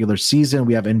NFL regular season.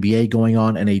 We have NBA going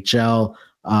on, NHL,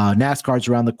 NASCAR's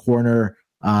around the corner.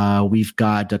 We've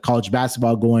got college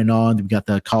basketball going on. We've got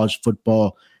the college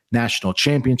football national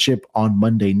championship on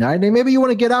Monday night. And maybe you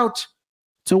want to get out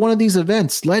to one of these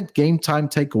events. Let Game Time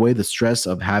take away the stress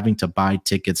of having to buy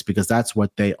tickets, because that's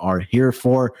what they are here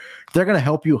for. They're going to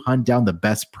help you hunt down the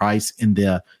best price in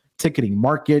the ticketing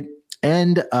market.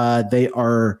 And like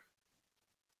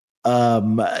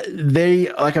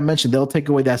I mentioned, they'll take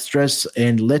away that stress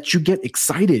and let you get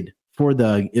excited for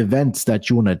the events that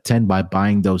you want to attend by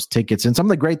buying those tickets. And some of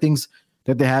the great things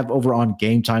that they have over on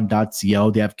gametime.co,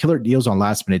 they have killer deals on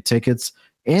last minute tickets,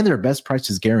 and their best price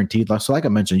is guaranteed. So like I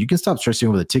mentioned, you can stop stressing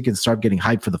over the tickets, start getting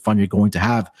hyped for the fun you're going to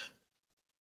have.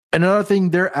 Another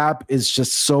thing, their app is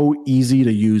just so easy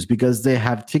to use because they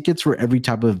have tickets for every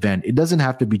type of event. It doesn't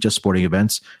have to be just sporting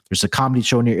events. There's a comedy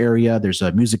show in your area. There's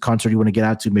a music concert you want to get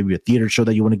out to, maybe a theater show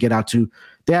that you want to get out to.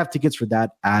 They have tickets for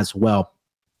that as well.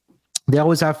 They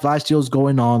always have flash deals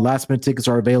going on. Last minute tickets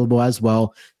are available as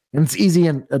well. And it's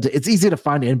easy to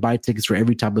find and buy tickets for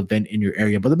every type of event in your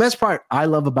area. But the best part I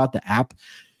love about the app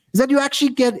is that you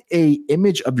actually get a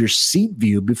image of your seat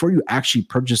view before you actually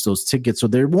purchase those tickets. So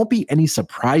there won't be any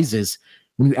surprises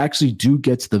when you actually do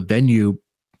get to the venue.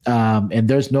 And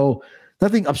there's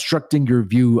nothing obstructing your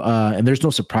view. And there's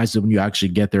no surprises when you actually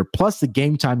get there. Plus the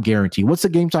Game Time guarantee. What's the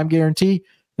Game Time guarantee?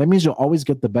 That means you'll always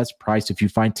get the best price if you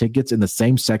find tickets in the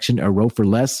same section, a row for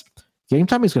less. Game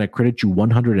Time is going to credit you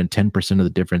 110% of the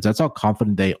difference. That's how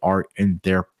confident they are in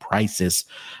their prices.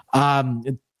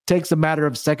 It takes a matter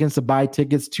of seconds to buy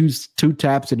tickets, two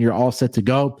taps, and you're all set to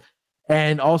go.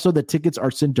 And also, the tickets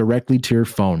are sent directly to your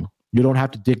phone. You don't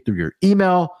have to dig through your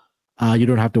email. You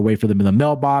don't have to wait for them in the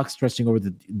mailbox, stressing over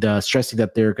stressing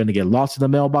that they're going to get lost in the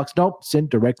mailbox. Nope, sent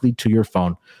directly to your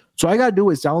phone. So all I got to do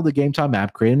is download the Game Time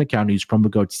app, create an account, and use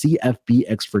promo code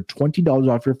CFBX for $20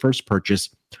 off your first purchase.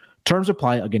 Terms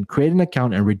apply. Again, create an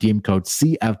account and redeem code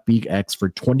CFBX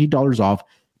for $20 off.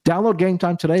 Download Game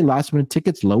Time today. Last minute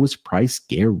tickets, lowest price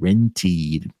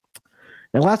guaranteed.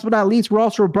 And last but not least, we're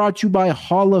also brought to you by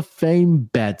Hall of Fame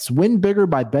Bets. Win bigger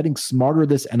by betting smarter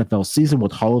this NFL season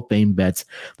with Hall of Fame Bets,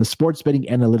 the sports betting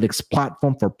analytics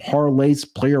platform for parlays,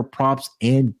 player props,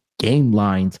 and game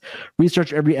lines.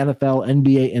 Research every NFL,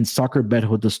 NBA, and soccer bet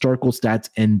with historical stats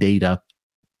and data.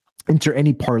 Enter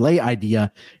any parlay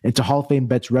idea into Hall of Fame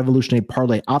Bet's revolutionary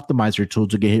parlay optimizer tool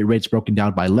to get hit rates broken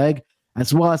down by leg,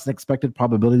 as well as an expected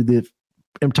probability of the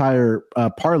entire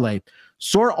parlay.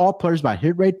 Sort all players by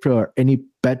hit rate for any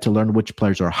bet to learn which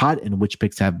players are hot and which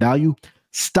picks have value.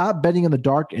 Stop betting in the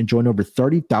dark and join over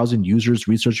 30,000 users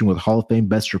researching with Hall of Fame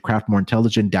Bets to craft more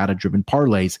intelligent, data-driven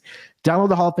parlays. Download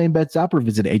the Hall of Fame Bets app or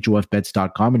visit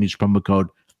HOFBets.com and use promo code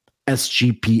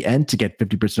SGPN to get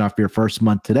 50% off your first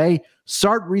month today.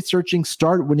 Start researching,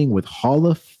 start winning with Hall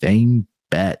of Fame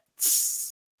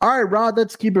Bets. All right, Rod,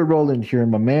 let's keep it rolling here,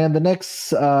 my man. The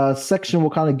next section we'll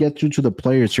kind of get to the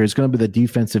players here. It's going to be the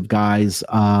defensive guys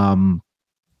that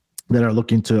are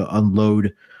looking to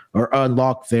unload or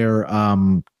unlock their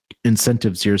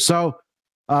incentives here. So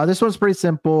this one's pretty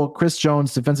simple. Chris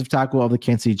Jones, defensive tackle of the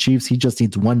Kansas City Chiefs. He just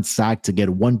needs one sack to get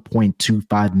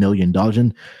 $1.25 million.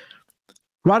 And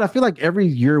Rod, I feel like every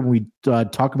year when we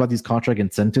talk about these contract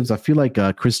incentives, I feel like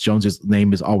Chris Jones'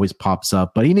 name always pops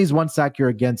up. But he needs one sack here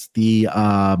against the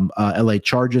LA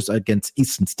Chargers against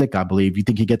Easton Stick, I believe. You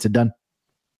think he gets it done?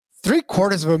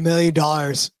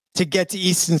 $750,000 to get to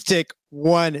Easton Stick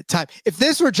one time. If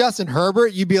this were Justin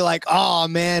Herbert, you'd be like, oh,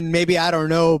 man, maybe I don't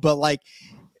know. But like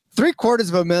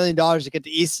 $750,000 to get to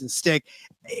Easton Stick,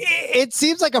 it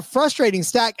seems like a frustrating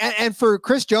stack. And for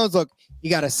Chris Jones, look, He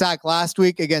got a sack last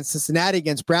week against Cincinnati,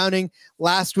 against Browning,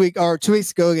 last week or 2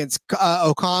 weeks ago against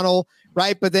O'Connell,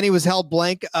 right? But then he was held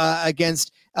blank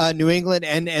against New England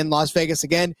and Las Vegas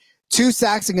again. 2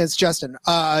 sacks against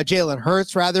Jalen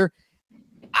Hurts, rather.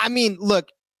 I mean, look,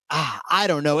 I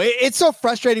don't know. It's so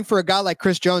frustrating for a guy like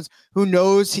Chris Jones who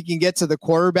knows he can get to the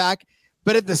quarterback,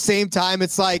 but at the same time,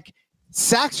 it's like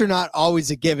sacks are not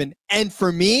always a given. And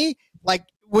for me, like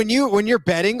when you're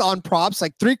betting on props,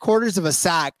 like 3/4 of a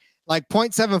sack, like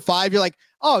 0.75, you're like,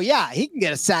 oh yeah, he can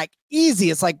get a sack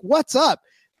easy. It's like, what's up?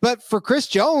 But for Chris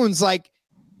Jones, like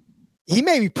he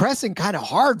may be pressing kind of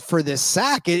hard for this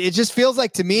sack. It just feels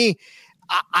like to me,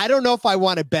 I don't know if I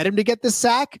want to bet him to get this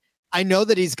sack. I know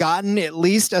that he's gotten at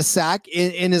least a sack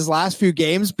in his last few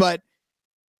games, but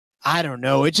I don't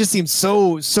know. It just seems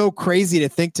so crazy to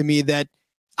think to me that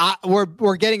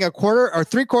we're getting $250,000 or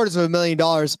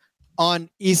 $750,000 on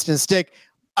Easton Stick.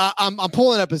 I'm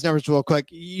pulling up his numbers real quick.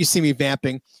 You see me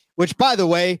vamping, which by the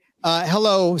way,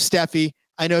 hello, Steffi.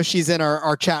 I know she's in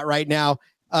our chat right now.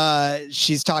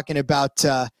 She's talking about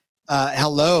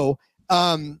hello.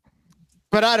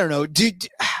 But I don't know.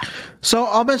 So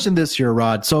I'll mention this here,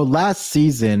 Rod. So last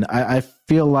season, I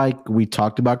feel like we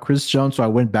talked about Chris Jones. So I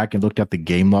went back and looked at the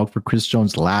game log for Chris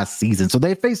Jones last season. So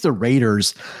they faced the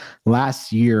Raiders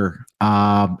last year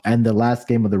and the last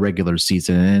game of the regular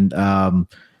season. And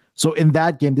so in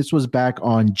that game, this was back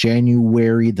on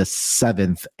January the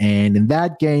 7th. And in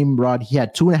that game, Rod, he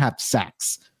had 2.5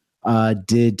 sacks.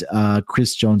 Did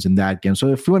Chris Jones in that game. So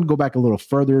if we want to go back a little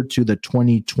further to the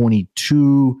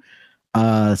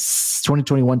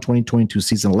 2021-2022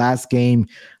 season, last game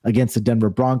against the Denver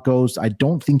Broncos, I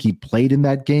don't think he played in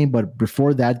that game, but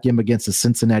before that game against the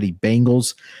Cincinnati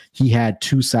Bengals, he had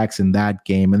 2 sacks in that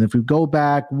game. And if we go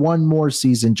back one more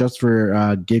season, just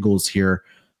for giggles here,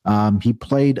 he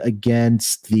played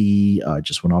against the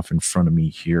just went off in front of me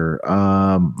here.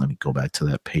 Let me go back to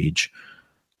that page.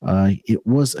 It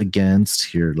was against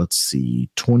here. Let's see,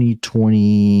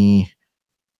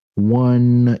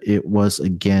 2021. It was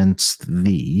against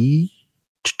the.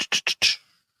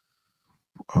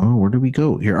 Oh, where did we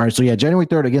go here? All right, so yeah, January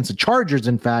 3rd against the Chargers.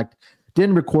 In fact,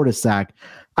 didn't record a sack.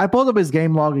 I pulled up his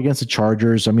game log against the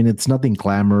Chargers. I mean, it's nothing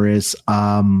glamorous.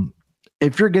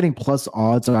 If you're getting plus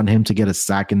odds on him to get a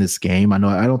sack in this game, I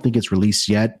don't think it's released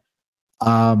yet.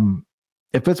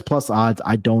 If it's plus odds,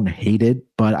 I don't hate it,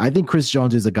 but I think Chris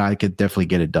Jones is a guy that could definitely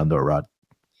get it done, though, Rod.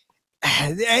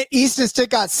 Easton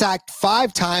Stick got sacked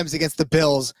 5 times against the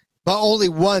Bills, but only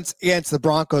once against the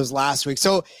Broncos last week.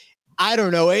 So I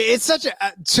don't know. It's such a,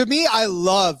 to me, I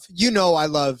love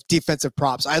defensive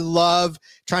props. I love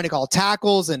trying to call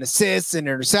tackles and assists and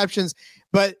interceptions.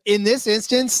 But in this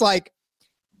instance, like,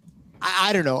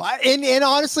 I don't know. And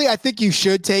honestly, I think you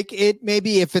should take it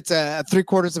maybe if it's a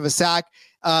 3/4 of a sack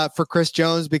for Chris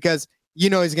Jones, because he's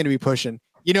going to be pushing.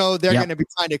 They're going to be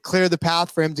trying to clear the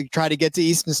path for him to try to get to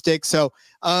Easton Stick. So,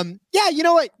 yeah, you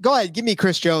know what? Go ahead. Give me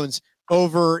Chris Jones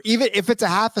over, even if it's a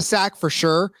half a sack for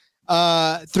sure.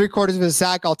 3/4 of a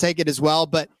sack, I'll take it as well.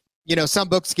 But, some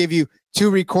books give you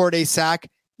 2 record a sack.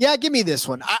 Yeah, give me this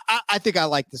one. I think I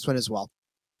like this one as well.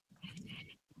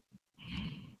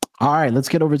 All right, let's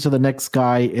get over to the next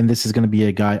guy, and this is going to be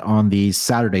a guy on the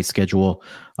Saturday schedule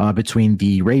between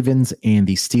the Ravens and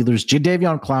the Steelers.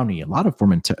 Jadeveon Clowney, a lot of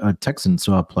former Texans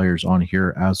players on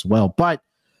here as well, but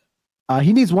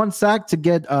he needs 1 sack to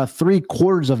get $750,000,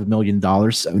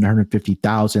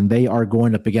 $750,000. They are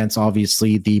going up against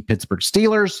obviously the Pittsburgh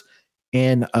Steelers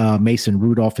and Mason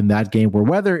Rudolph in that game, where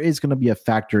weather is going to be a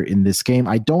factor in this game.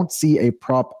 I don't see a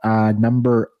prop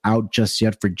number out just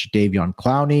yet for Jadeveon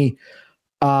Clowney.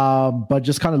 But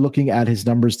just kind of looking at his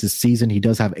numbers this season, he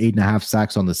does have 8.5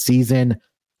 sacks on the season.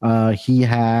 He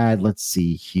had, let's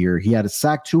see here, he had a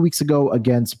sack 2 weeks ago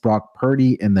against Brock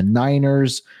Purdy and the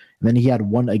Niners. And then he had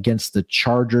 1 against the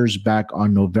Chargers back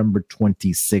on November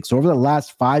 26th. So over the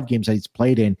last 5 games that he's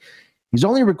played in, he's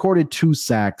only recorded 2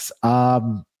 sacks.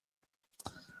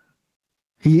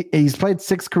 He's played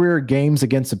 6 career games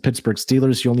against the Pittsburgh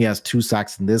Steelers. He only has 2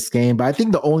 sacks in this game. But I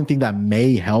think the only thing that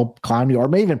may help Clowney or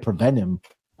may even prevent him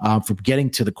from getting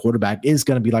to the quarterback is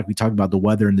going to be, like we talked about, the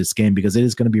weather in this game, because it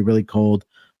is going to be really cold.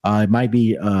 It might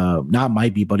be,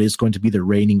 but it's going to be either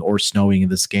raining or snowing in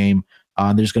this game.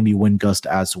 There's going to be wind gust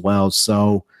as well.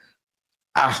 So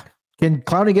can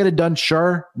Clowney get it done?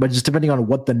 Sure. But just depending on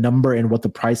what the number and what the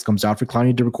price comes out for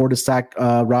Clowney to record a sack,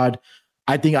 Rod,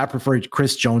 I think I prefer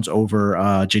Chris Jones over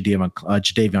Jadeveon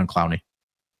Clowney.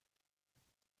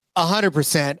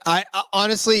 100%. I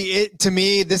honestly, to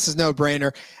me, this is no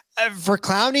brainer. For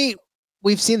Clowney,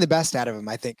 we've seen the best out of him,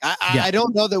 I think. I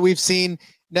don't know that we've seen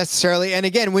necessarily. And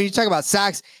again, when you talk about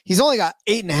sacks, he's only got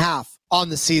 8.5 on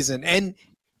the season. And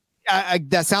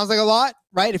that sounds like a lot,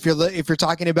 right? If you're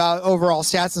talking about overall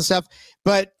stats and stuff.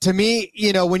 But to me,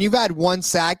 when you've had 1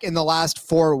 sack in the last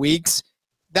 4 weeks,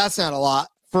 that's not a lot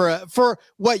for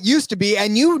what used to be.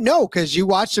 And because you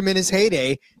watched him in his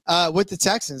heyday with the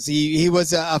Texans. He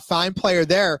was a fine player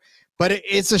there, but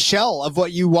it's a shell of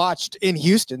what you watched in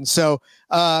Houston. So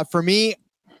for me,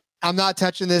 I'm not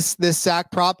touching this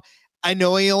sack prop. I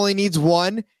know he only needs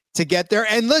 1 to get there,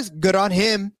 and looks good on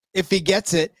him if he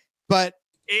gets it, but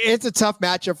it's a tough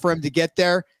matchup for him to get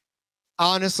there.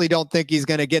 I honestly don't think he's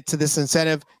going to get to this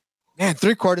incentive. Man,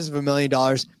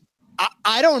 $750,000.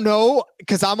 I don't know,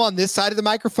 because I'm on this side of the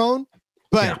microphone,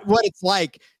 but what it's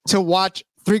like to watch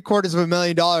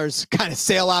 $750,000 kind of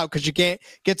sail out because you can't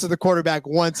get to the quarterback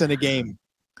once in a game.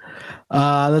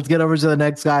 Let's get over to the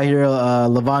next guy here.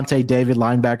 Lavonte David,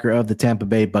 linebacker of the Tampa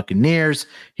Bay Buccaneers.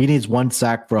 He needs 1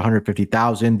 sack for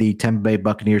 $150,000. The Tampa Bay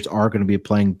Buccaneers are going to be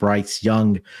playing Bryce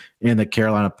Young in the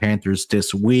Carolina Panthers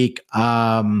this week.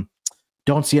 Don't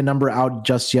see a number out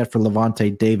just yet for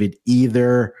Lavonte David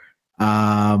either.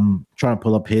 Trying to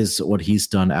pull up what he's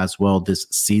done as well this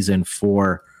season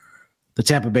for the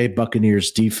Tampa Bay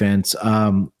Buccaneers defense.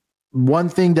 One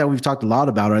thing that we've talked a lot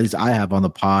about, or at least I have on the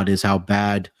pod, is how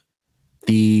bad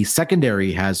the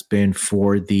secondary has been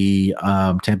for the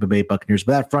Tampa Bay Buccaneers.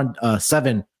 But that front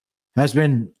 7 has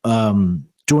been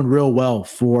doing real well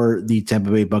for the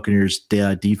Tampa Bay Buccaneers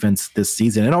defense this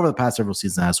season and over the past several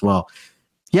seasons as well.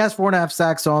 He has 4.5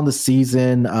 sacks on the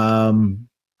season.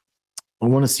 I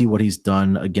want to see what he's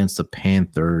done against the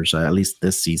Panthers, at least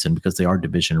this season, because they are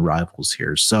division rivals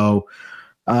here. So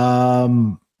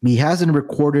he hasn't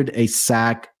recorded a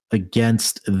sack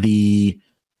against the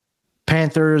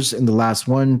Panthers in the last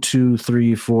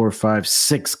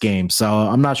 6 games. So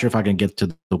I'm not sure if I can get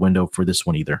to the window for this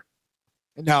one either.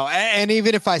 No, and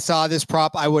even if I saw this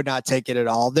prop, I would not take it at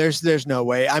all. There's no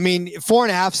way. I mean,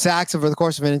 4.5 sacks over the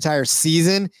course of an entire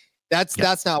season.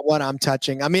 That's not what I'm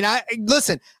touching. I mean, I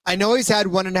know he's had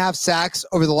 1.5 sacks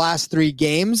over the last 3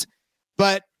 games,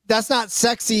 but that's not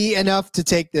sexy enough to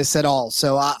take this at all.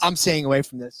 So I'm staying away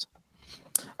from this.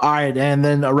 All right, and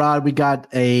then Rod, we got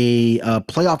a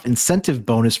playoff incentive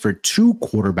bonus for 2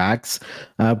 quarterbacks.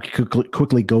 We could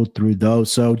quickly go through those.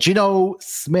 So Geno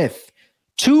Smith,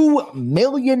 $2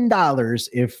 million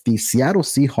if the Seattle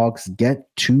Seahawks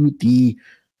get to the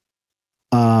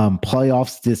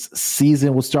playoffs this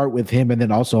season. We'll start with him, and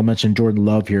then also I'll mention Jordan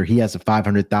Love here. He has a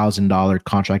 $500,000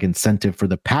 contract incentive for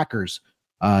the Packers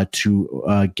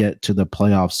to get to the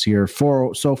playoffs here.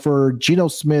 For Geno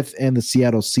Smith and the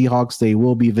Seattle Seahawks, they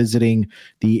will be visiting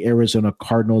the Arizona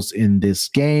Cardinals in this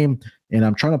game. And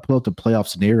I'm trying to pull up the playoff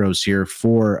scenarios here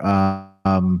for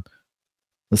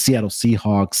the Seattle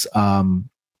Seahawks. I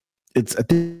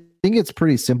think it's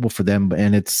pretty simple for them,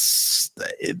 and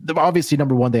obviously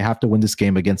number one, they have to win this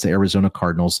game against the Arizona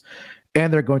Cardinals,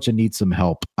 and they're going to need some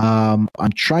help. I'm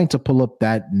trying to pull up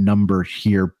that number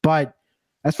here, but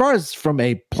as far as from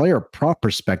a player prop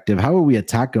perspective, how will we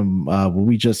attack them? Will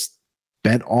we just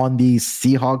bet on the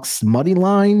Seahawks money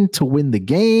line to win the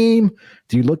game?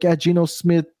 Do you look at Geno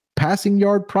Smith passing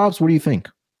yard props? What do you think?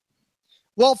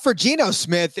 Well, for Geno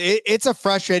Smith, it's a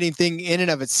frustrating thing in and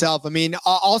of itself. I mean,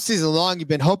 all season long, you've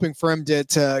been hoping for him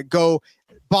to go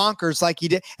bonkers like he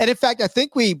did. And in fact, I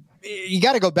think you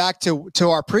got to go back to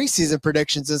our preseason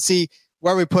predictions and see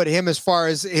where we put him as far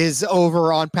as his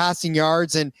over on passing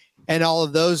yards and all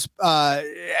of those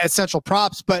essential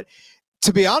props. But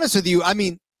to be honest with you, I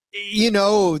mean, you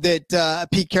know that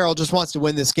Pete Carroll just wants to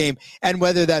win this game, and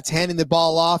whether that's handing the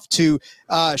ball off to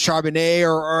Charbonnet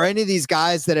or any of these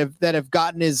guys that have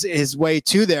gotten his way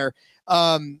to there,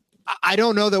 I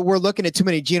don't know that we're looking at too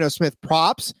many Geno Smith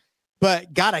props.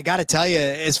 But God, I got to tell you,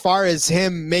 as far as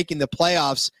him making the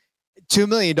playoffs, $2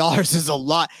 million is a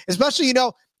lot. Especially,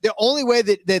 the only way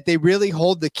that they really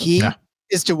hold the key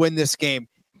is to win this game,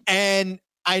 and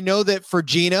I know that for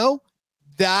Geno,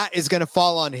 that is going to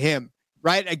fall on him.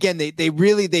 Right. Again,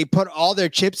 they put all their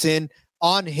chips in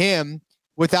on him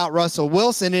without Russell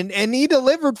Wilson, and he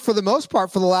delivered for the most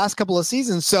part for the last couple of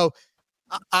seasons. So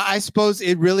I suppose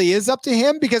it really is up to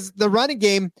him, because the running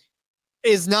game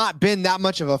has not been that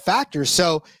much of a factor.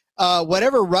 So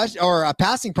whatever rush or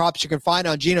passing props you can find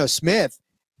on Geno Smith,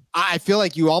 I feel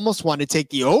like you almost want to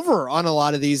take the over on a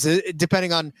lot of these,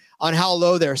 depending on how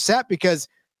low they're set, because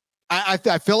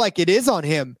I feel like it is on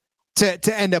him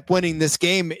to end up winning this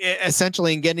game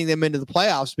essentially and getting them into the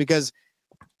playoffs, because,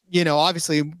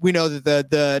 obviously we know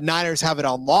that the Niners have it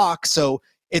on lock. So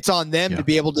it's on them to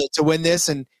be able to win this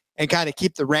and kind of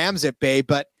keep the Rams at bay.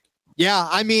 But yeah,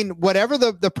 I mean, whatever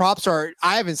the props are,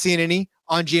 I haven't seen any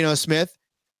on Geno Smith,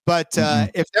 but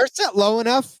if they're set low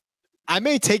enough, I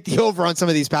may take the over on some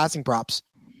of these passing props.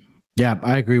 Yeah,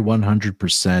 I agree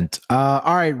 100%.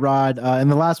 All right, Rod. And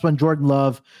the last one, Jordan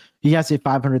Love. He has a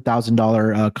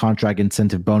 $500,000 contract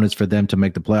incentive bonus for them to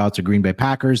make the playoffs. The Green Bay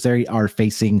Packers. They are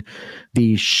facing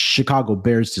the Chicago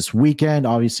Bears this weekend.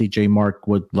 Obviously, J. Mark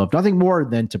would love nothing more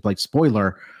than to play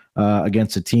spoiler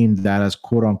against a team that has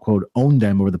quote unquote owned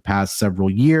them over the past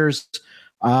several years.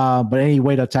 But any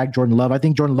way to attack Jordan Love, I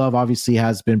think Jordan Love obviously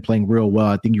has been playing real well.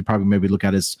 I think you probably maybe look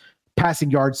at his passing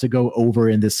yards to go over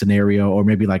in this scenario, or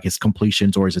maybe like his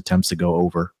completions or his attempts to go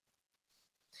over.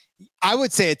 I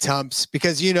would say attempts,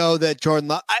 because you know that Jordan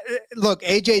Love, look,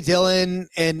 AJ Dillon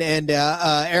and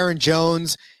Aaron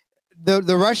Jones, the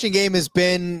rushing game has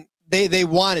been, they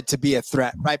want it to be a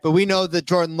threat, right? But we know that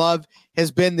Jordan Love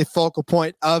has been the focal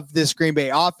point of this Green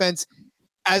Bay offense.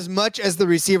 As much as the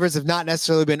receivers have not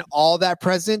necessarily been all that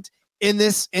present in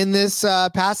this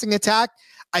passing attack,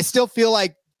 I still feel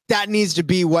like that needs to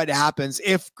be what happens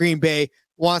if Green Bay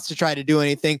wants to try to do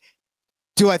anything.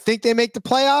 Do I think they make the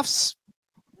playoffs?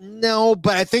 No,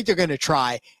 but I think they're going to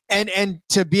try. And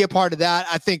to be a part of that,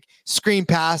 I think screen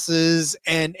passes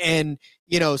and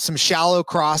you know, some shallow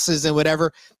crosses and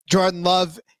whatever. Jordan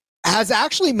Love has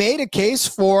actually made a case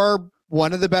for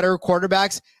one of the better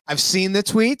quarterbacks. I've seen the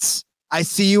tweets. I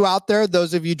see you out there,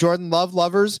 those of you Jordan Love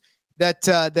lovers that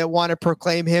want to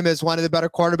proclaim him as one of the better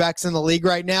quarterbacks in the league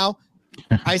right now.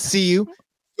 I see you.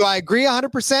 Do I agree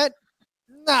 100%?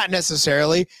 Not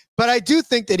necessarily, but I do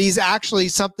think that he's actually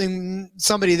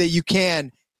somebody that you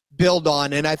can build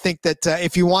on. And I think that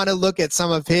if you want to look at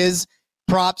some of his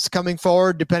props coming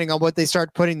forward, depending on what they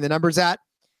start putting the numbers at,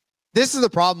 this is the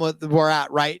problem with we're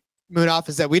at, right, Munaf,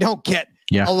 is that we don't get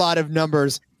a lot of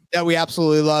numbers that we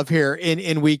absolutely love here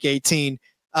in week 18.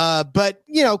 But,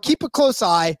 you know, keep a close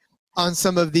eye on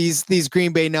some of these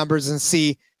Green Bay numbers and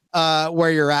see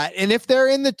where you're at. And if they're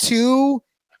in the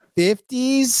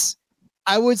 250s,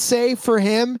 I would say for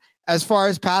him, as far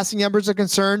as passing numbers are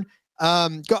concerned,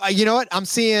 you know what? I'm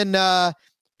seeing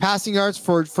passing yards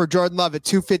for Jordan Love at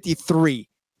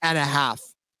 253.5.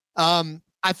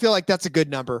 I feel like that's a good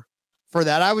number for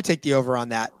that. I would take the over on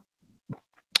that.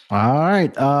 All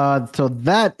right. So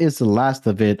that is the last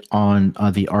of it on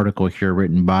the article here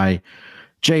written by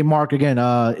J. Mark. Again,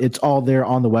 it's all there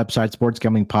on the website,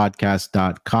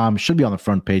 sportsgamblingpodcast.com. Should be on the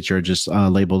front page here, just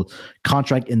labeled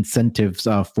contract incentives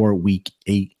for week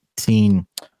 18.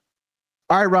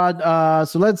 All right, Rod.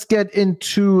 So let's get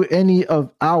into any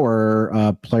of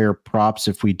our player props,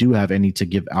 if we do have any to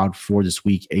give out for this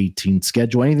week 18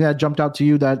 schedule. Anything that jumped out to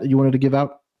you that you wanted to give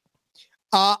out?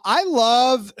 I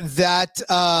love that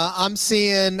I'm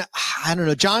seeing, I don't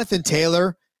know, Jonathan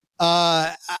Taylor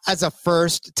as a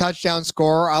first touchdown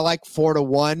scorer. I like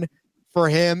 4-1 for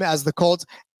him as the Colts.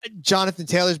 Jonathan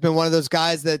Taylor's been one of those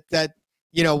guys that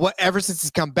you know, ever since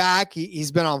he's come back,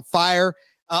 he's been on fire.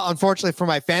 Unfortunately for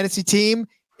my fantasy team,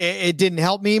 it didn't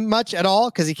help me much at all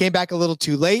because he came back a little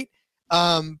too late.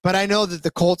 But I know that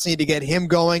the Colts need to get him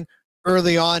going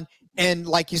early on. And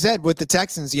like you said, with the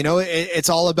Texans, you know, it's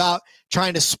all about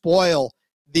trying to spoil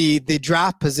the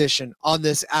draft position on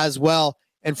this as well.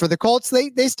 And for the Colts,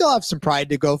 they still have some pride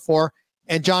to go for.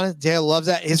 And Jonathan Taylor loves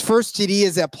that. His first TD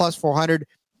is at plus 400.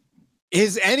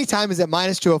 His anytime is at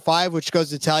minus 205, which goes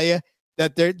to tell you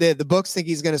that the books think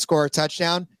he's going to score a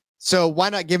touchdown. So why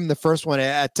not give him the first one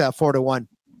at 4-1?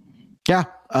 Yeah,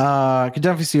 I could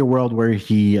definitely see a world where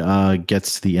he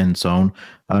gets the end zone.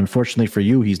 Unfortunately for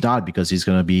you, he's not, because he's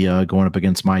going to be going up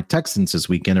against my Texans this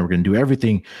weekend, and we're going to do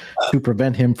everything to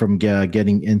prevent him from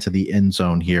getting into the end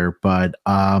zone here. But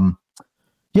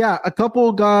yeah, a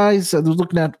couple guys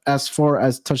looking at as far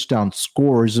as touchdown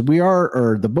scores,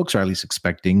 the books are at least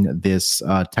expecting this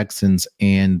Texans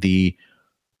and the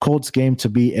Colts game to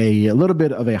be a little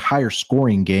bit of a higher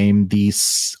scoring game. The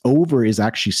over is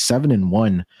actually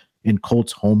 7-1 in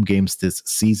Colts home games this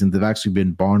season. They've actually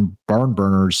been barn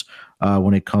burners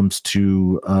when it comes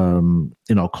to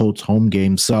Colts home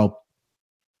games. So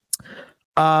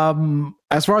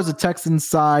as far as the Texans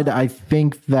side, I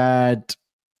think that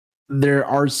there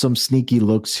are some sneaky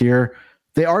looks here.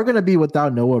 They are going to be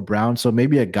without Noah Brown, so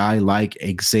maybe a guy like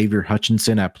Xavier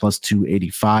Hutchinson at plus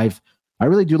 285. I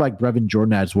really do like Brevin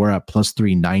Jordan as well at plus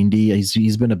 390.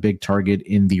 He's been a big target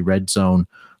in the red zone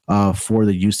for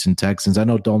the Houston Texans. I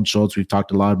know Dalton Schultz, we've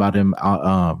talked a lot about him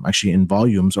actually in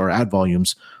volumes or ad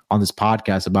volumes on this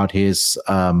podcast about his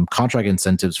contract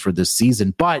incentives for this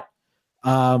season. But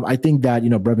I think that,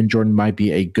 Brevin Jordan might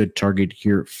be a good target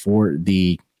here for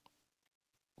the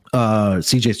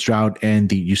CJ Stroud and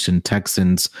the Houston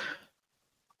Texans.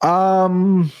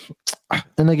 And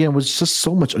again, with just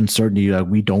so much uncertainty that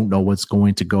we don't know what's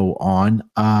going to go on.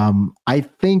 I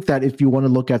think that if you want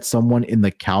to look at someone in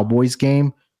the Cowboys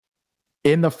game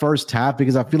in the first half,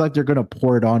 because I feel like they're going to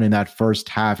pour it on in that first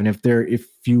half. And if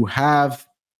you have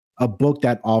a book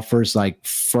that offers like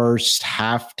first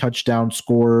half touchdown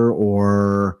score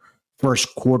or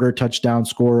first quarter touchdown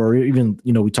score, or even,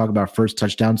 we talk about first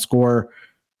touchdown score,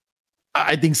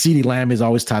 I think CeeDee Lamb is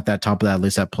always at that top of that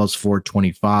list at plus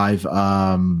 425.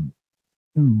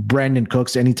 Brandon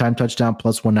Cooks, anytime touchdown,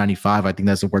 plus 195. I think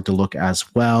that's worth a look as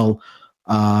well.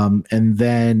 And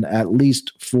then at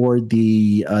least for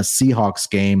the Seahawks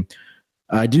game,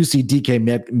 I do see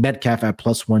DK Metcalf at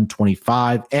plus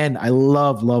 125. And I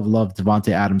love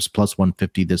Devontae Adams plus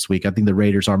 150 this week. I think the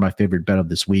Raiders are my favorite bet of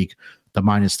this week, the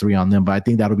 -3 on them. But I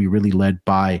think that'll be really led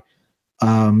by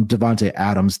Devontae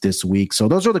Adams this week. So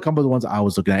those are the couple of the ones I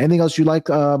was looking at. Anything else you like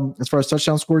as far as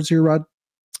touchdown scores here, Rod?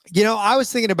 I was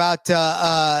thinking about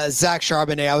Zach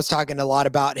Charbonnet. I was talking a lot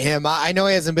about him. I know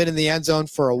he hasn't been in the end zone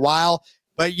for a while,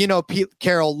 but Pete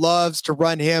Carroll loves to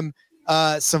run him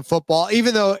some football,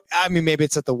 even though, maybe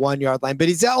it's at the 1 yard line, but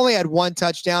he's only had one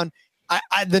touchdown.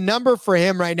 The number for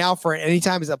him right now for any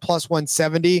time is at plus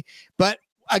 170, but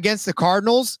against the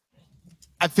Cardinals,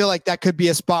 I feel like that could be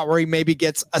a spot where he maybe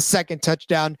gets a second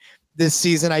touchdown this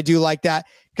season. I do like that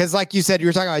because, like you said, you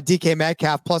were talking about DK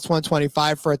Metcalf plus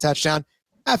 125 for a touchdown.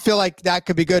 I feel like that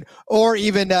could be good. Or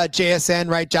even JSN,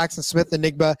 right? Jackson Smith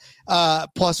Enigma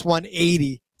plus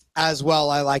 180 as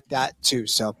well. I like that too.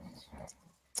 So,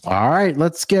 all right,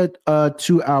 let's get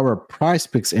to our Prize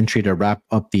Picks entry to wrap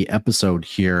up the episode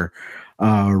here.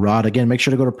 Rod, again, make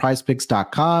sure to go to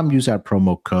prizepicks.com, use that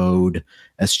promo code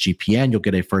SGPN. You'll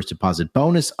get a first deposit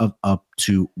bonus of up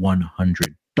to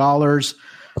 $100.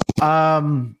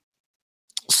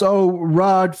 So,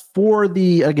 Rod,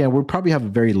 we'll probably have a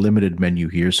very limited menu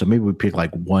here, so maybe we pick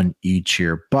like one each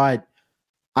here. But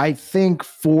I think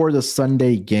for the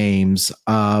Sunday games,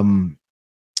 the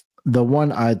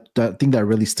one I think that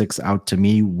really sticks out to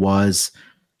me was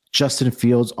Justin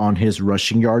Fields on his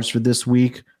rushing yards for this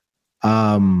week.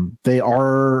 They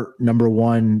are number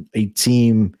one, a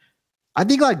team. I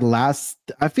think I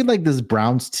feel like this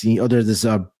Browns team, or this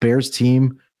Bears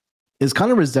team is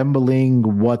kind of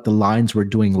resembling what the Lions were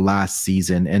doing last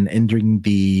season and entering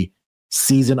the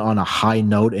season on a high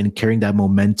note and carrying that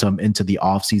momentum into the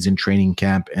offseason training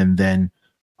camp and then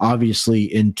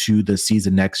obviously into the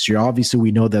season next year. Obviously,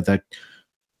 we know that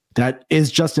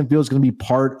is Justin Fields going to be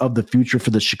part of the future for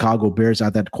the Chicago Bears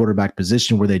at that quarterback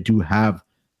position where they do have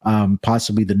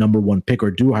possibly the number one pick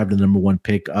or do have the number one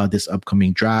pick this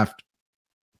upcoming draft.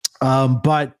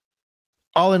 But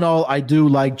all in all, I do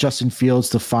like Justin Fields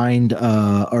to find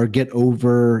or get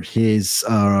over his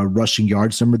rushing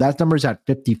yards number. That number is at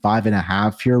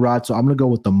 55.5 here, Rod. So I'm going to go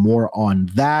with the more on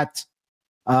that.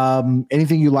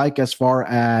 Anything you like as far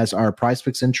as our Prize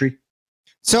Picks entry?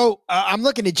 So I'm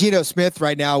looking at Geno Smith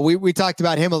right now. We talked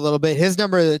about him a little bit. His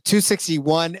number is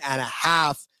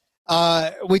 261.5.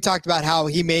 We talked about how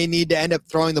he may need to end up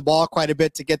throwing the ball quite a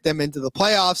bit to get them into the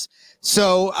playoffs.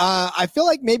 So I feel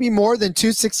like maybe more than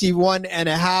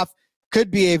 261.5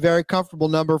 could be a very comfortable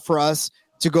number for us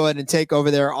to go ahead and take over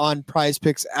there on Prize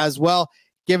Picks as well,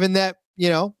 given that,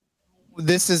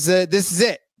 this is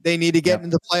it. They need to get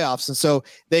into the playoffs. And so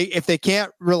if they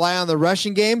can't rely on the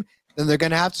rushing game, then they're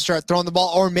going to have to start throwing the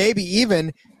ball, or maybe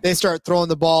even they start throwing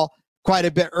the ball quite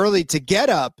a bit early to get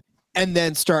up and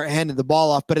then start handing the ball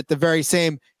off. But at the very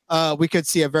same, we could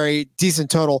see a very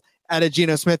decent total out of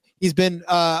Geno Smith. He's been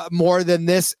more than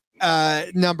this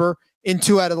number in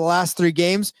 2 out of the last 3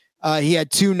 games. He had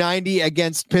 290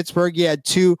 against Pittsburgh. He had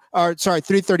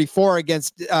 334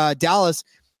 against Dallas,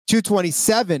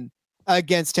 227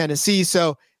 against Tennessee.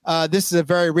 So this is a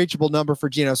very reachable number for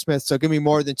Geno Smith. So give me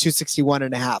more than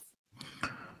 261.5.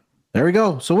 There we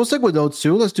go. So we'll stick with those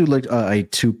two. Let's do like a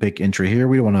 2-pick entry here.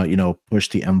 We don't want to, push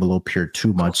the envelope here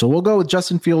too much. So we'll go with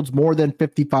Justin Fields more than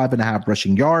 55.5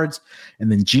 rushing yards, and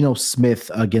then Geno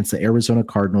Smith against the Arizona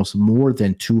Cardinals more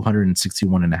than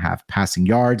 261.5 passing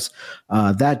yards.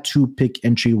 That 2-pick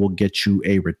entry will get you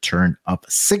a return of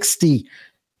 $60.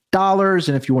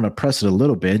 And if you want to press it a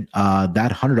little bit,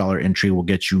 that $100 entry will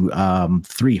get you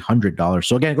 $300.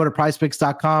 So again, go to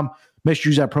prizepicks.com. Make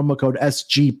sure you use that promo code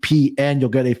SGP and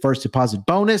you'll get a first deposit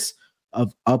bonus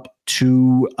of up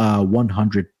to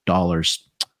 $100.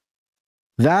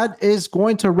 That is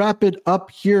going to wrap it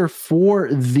up here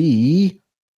for the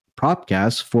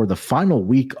Propcast for the final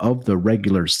week of the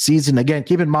regular season. Again,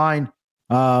 keep in mind,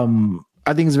 I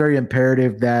think it's very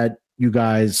imperative that you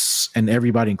guys and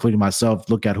everybody, including myself,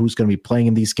 look at who's going to be playing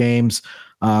in these games.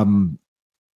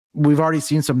 we've already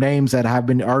seen some names that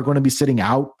are going to be sitting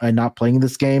out and not playing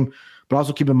this game. But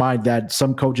also keep in mind that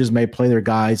some coaches may play their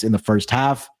guys in the first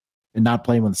half and not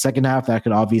play them in the second half. That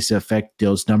could obviously affect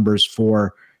those numbers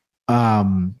for,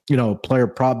 player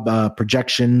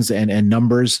projections and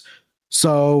numbers.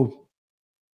 So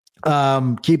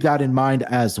keep that in mind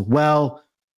as well.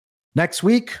 Next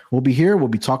week, we'll be here. We'll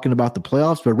be talking about the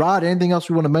playoffs. But Rod, anything else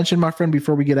we want to mention, my friend,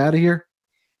 before we get out of here?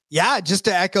 Yeah, just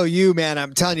to echo you, man,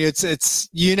 I'm telling you, it's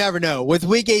you never know. With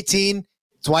week 18,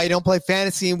 it's why you don't play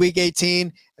fantasy in week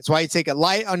 18. It's why you take it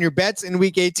light on your bets in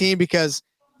week 18, because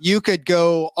you could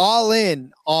go all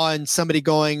in on somebody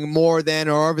going more than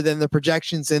or over than the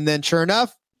projections, and then sure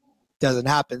enough, doesn't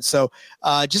happen. So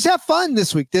just have fun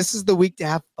this week. This is the week to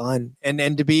have fun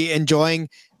and to be enjoying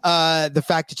the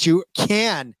fact that you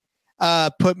can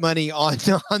put money on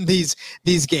these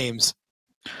games.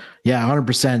 Yeah,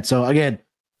 100%. So again,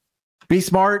 be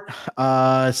smart,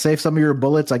 save some of your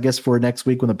bullets, I guess, for next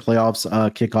week when the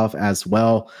playoffs kick off as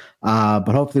well. But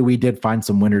hopefully we did find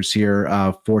some winners here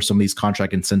for some of these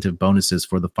contract incentive bonuses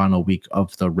for the final week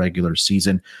of the regular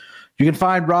season. You can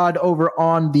find Rod over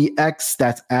on the X.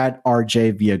 That's at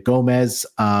RJ Villagomez.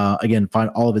 Again, find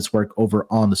all of his work over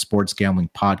on the Sports Gambling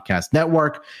Podcast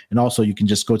Network. And also you can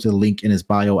just go to the link in his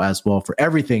bio as well for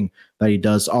everything that he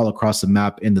does all across the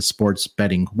map in the sports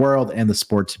betting world and the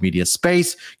sports media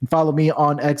space. You can follow me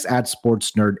on X at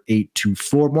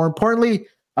SportsNerd824. More importantly,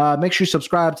 make sure you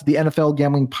subscribe to the NFL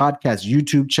Gambling Podcast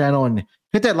YouTube channel and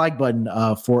hit that like button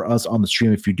for us on the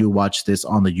stream. If you do watch this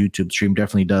on the YouTube stream,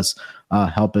 definitely does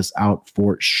help us out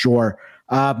for sure.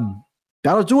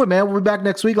 That'll do it, man. We'll be back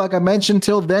next week. Like I mentioned,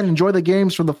 till then, enjoy the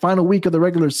games for the final week of the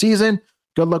regular season.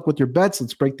 Good luck with your bets.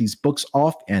 Let's break these books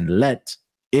off and let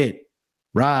it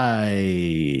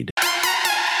ride.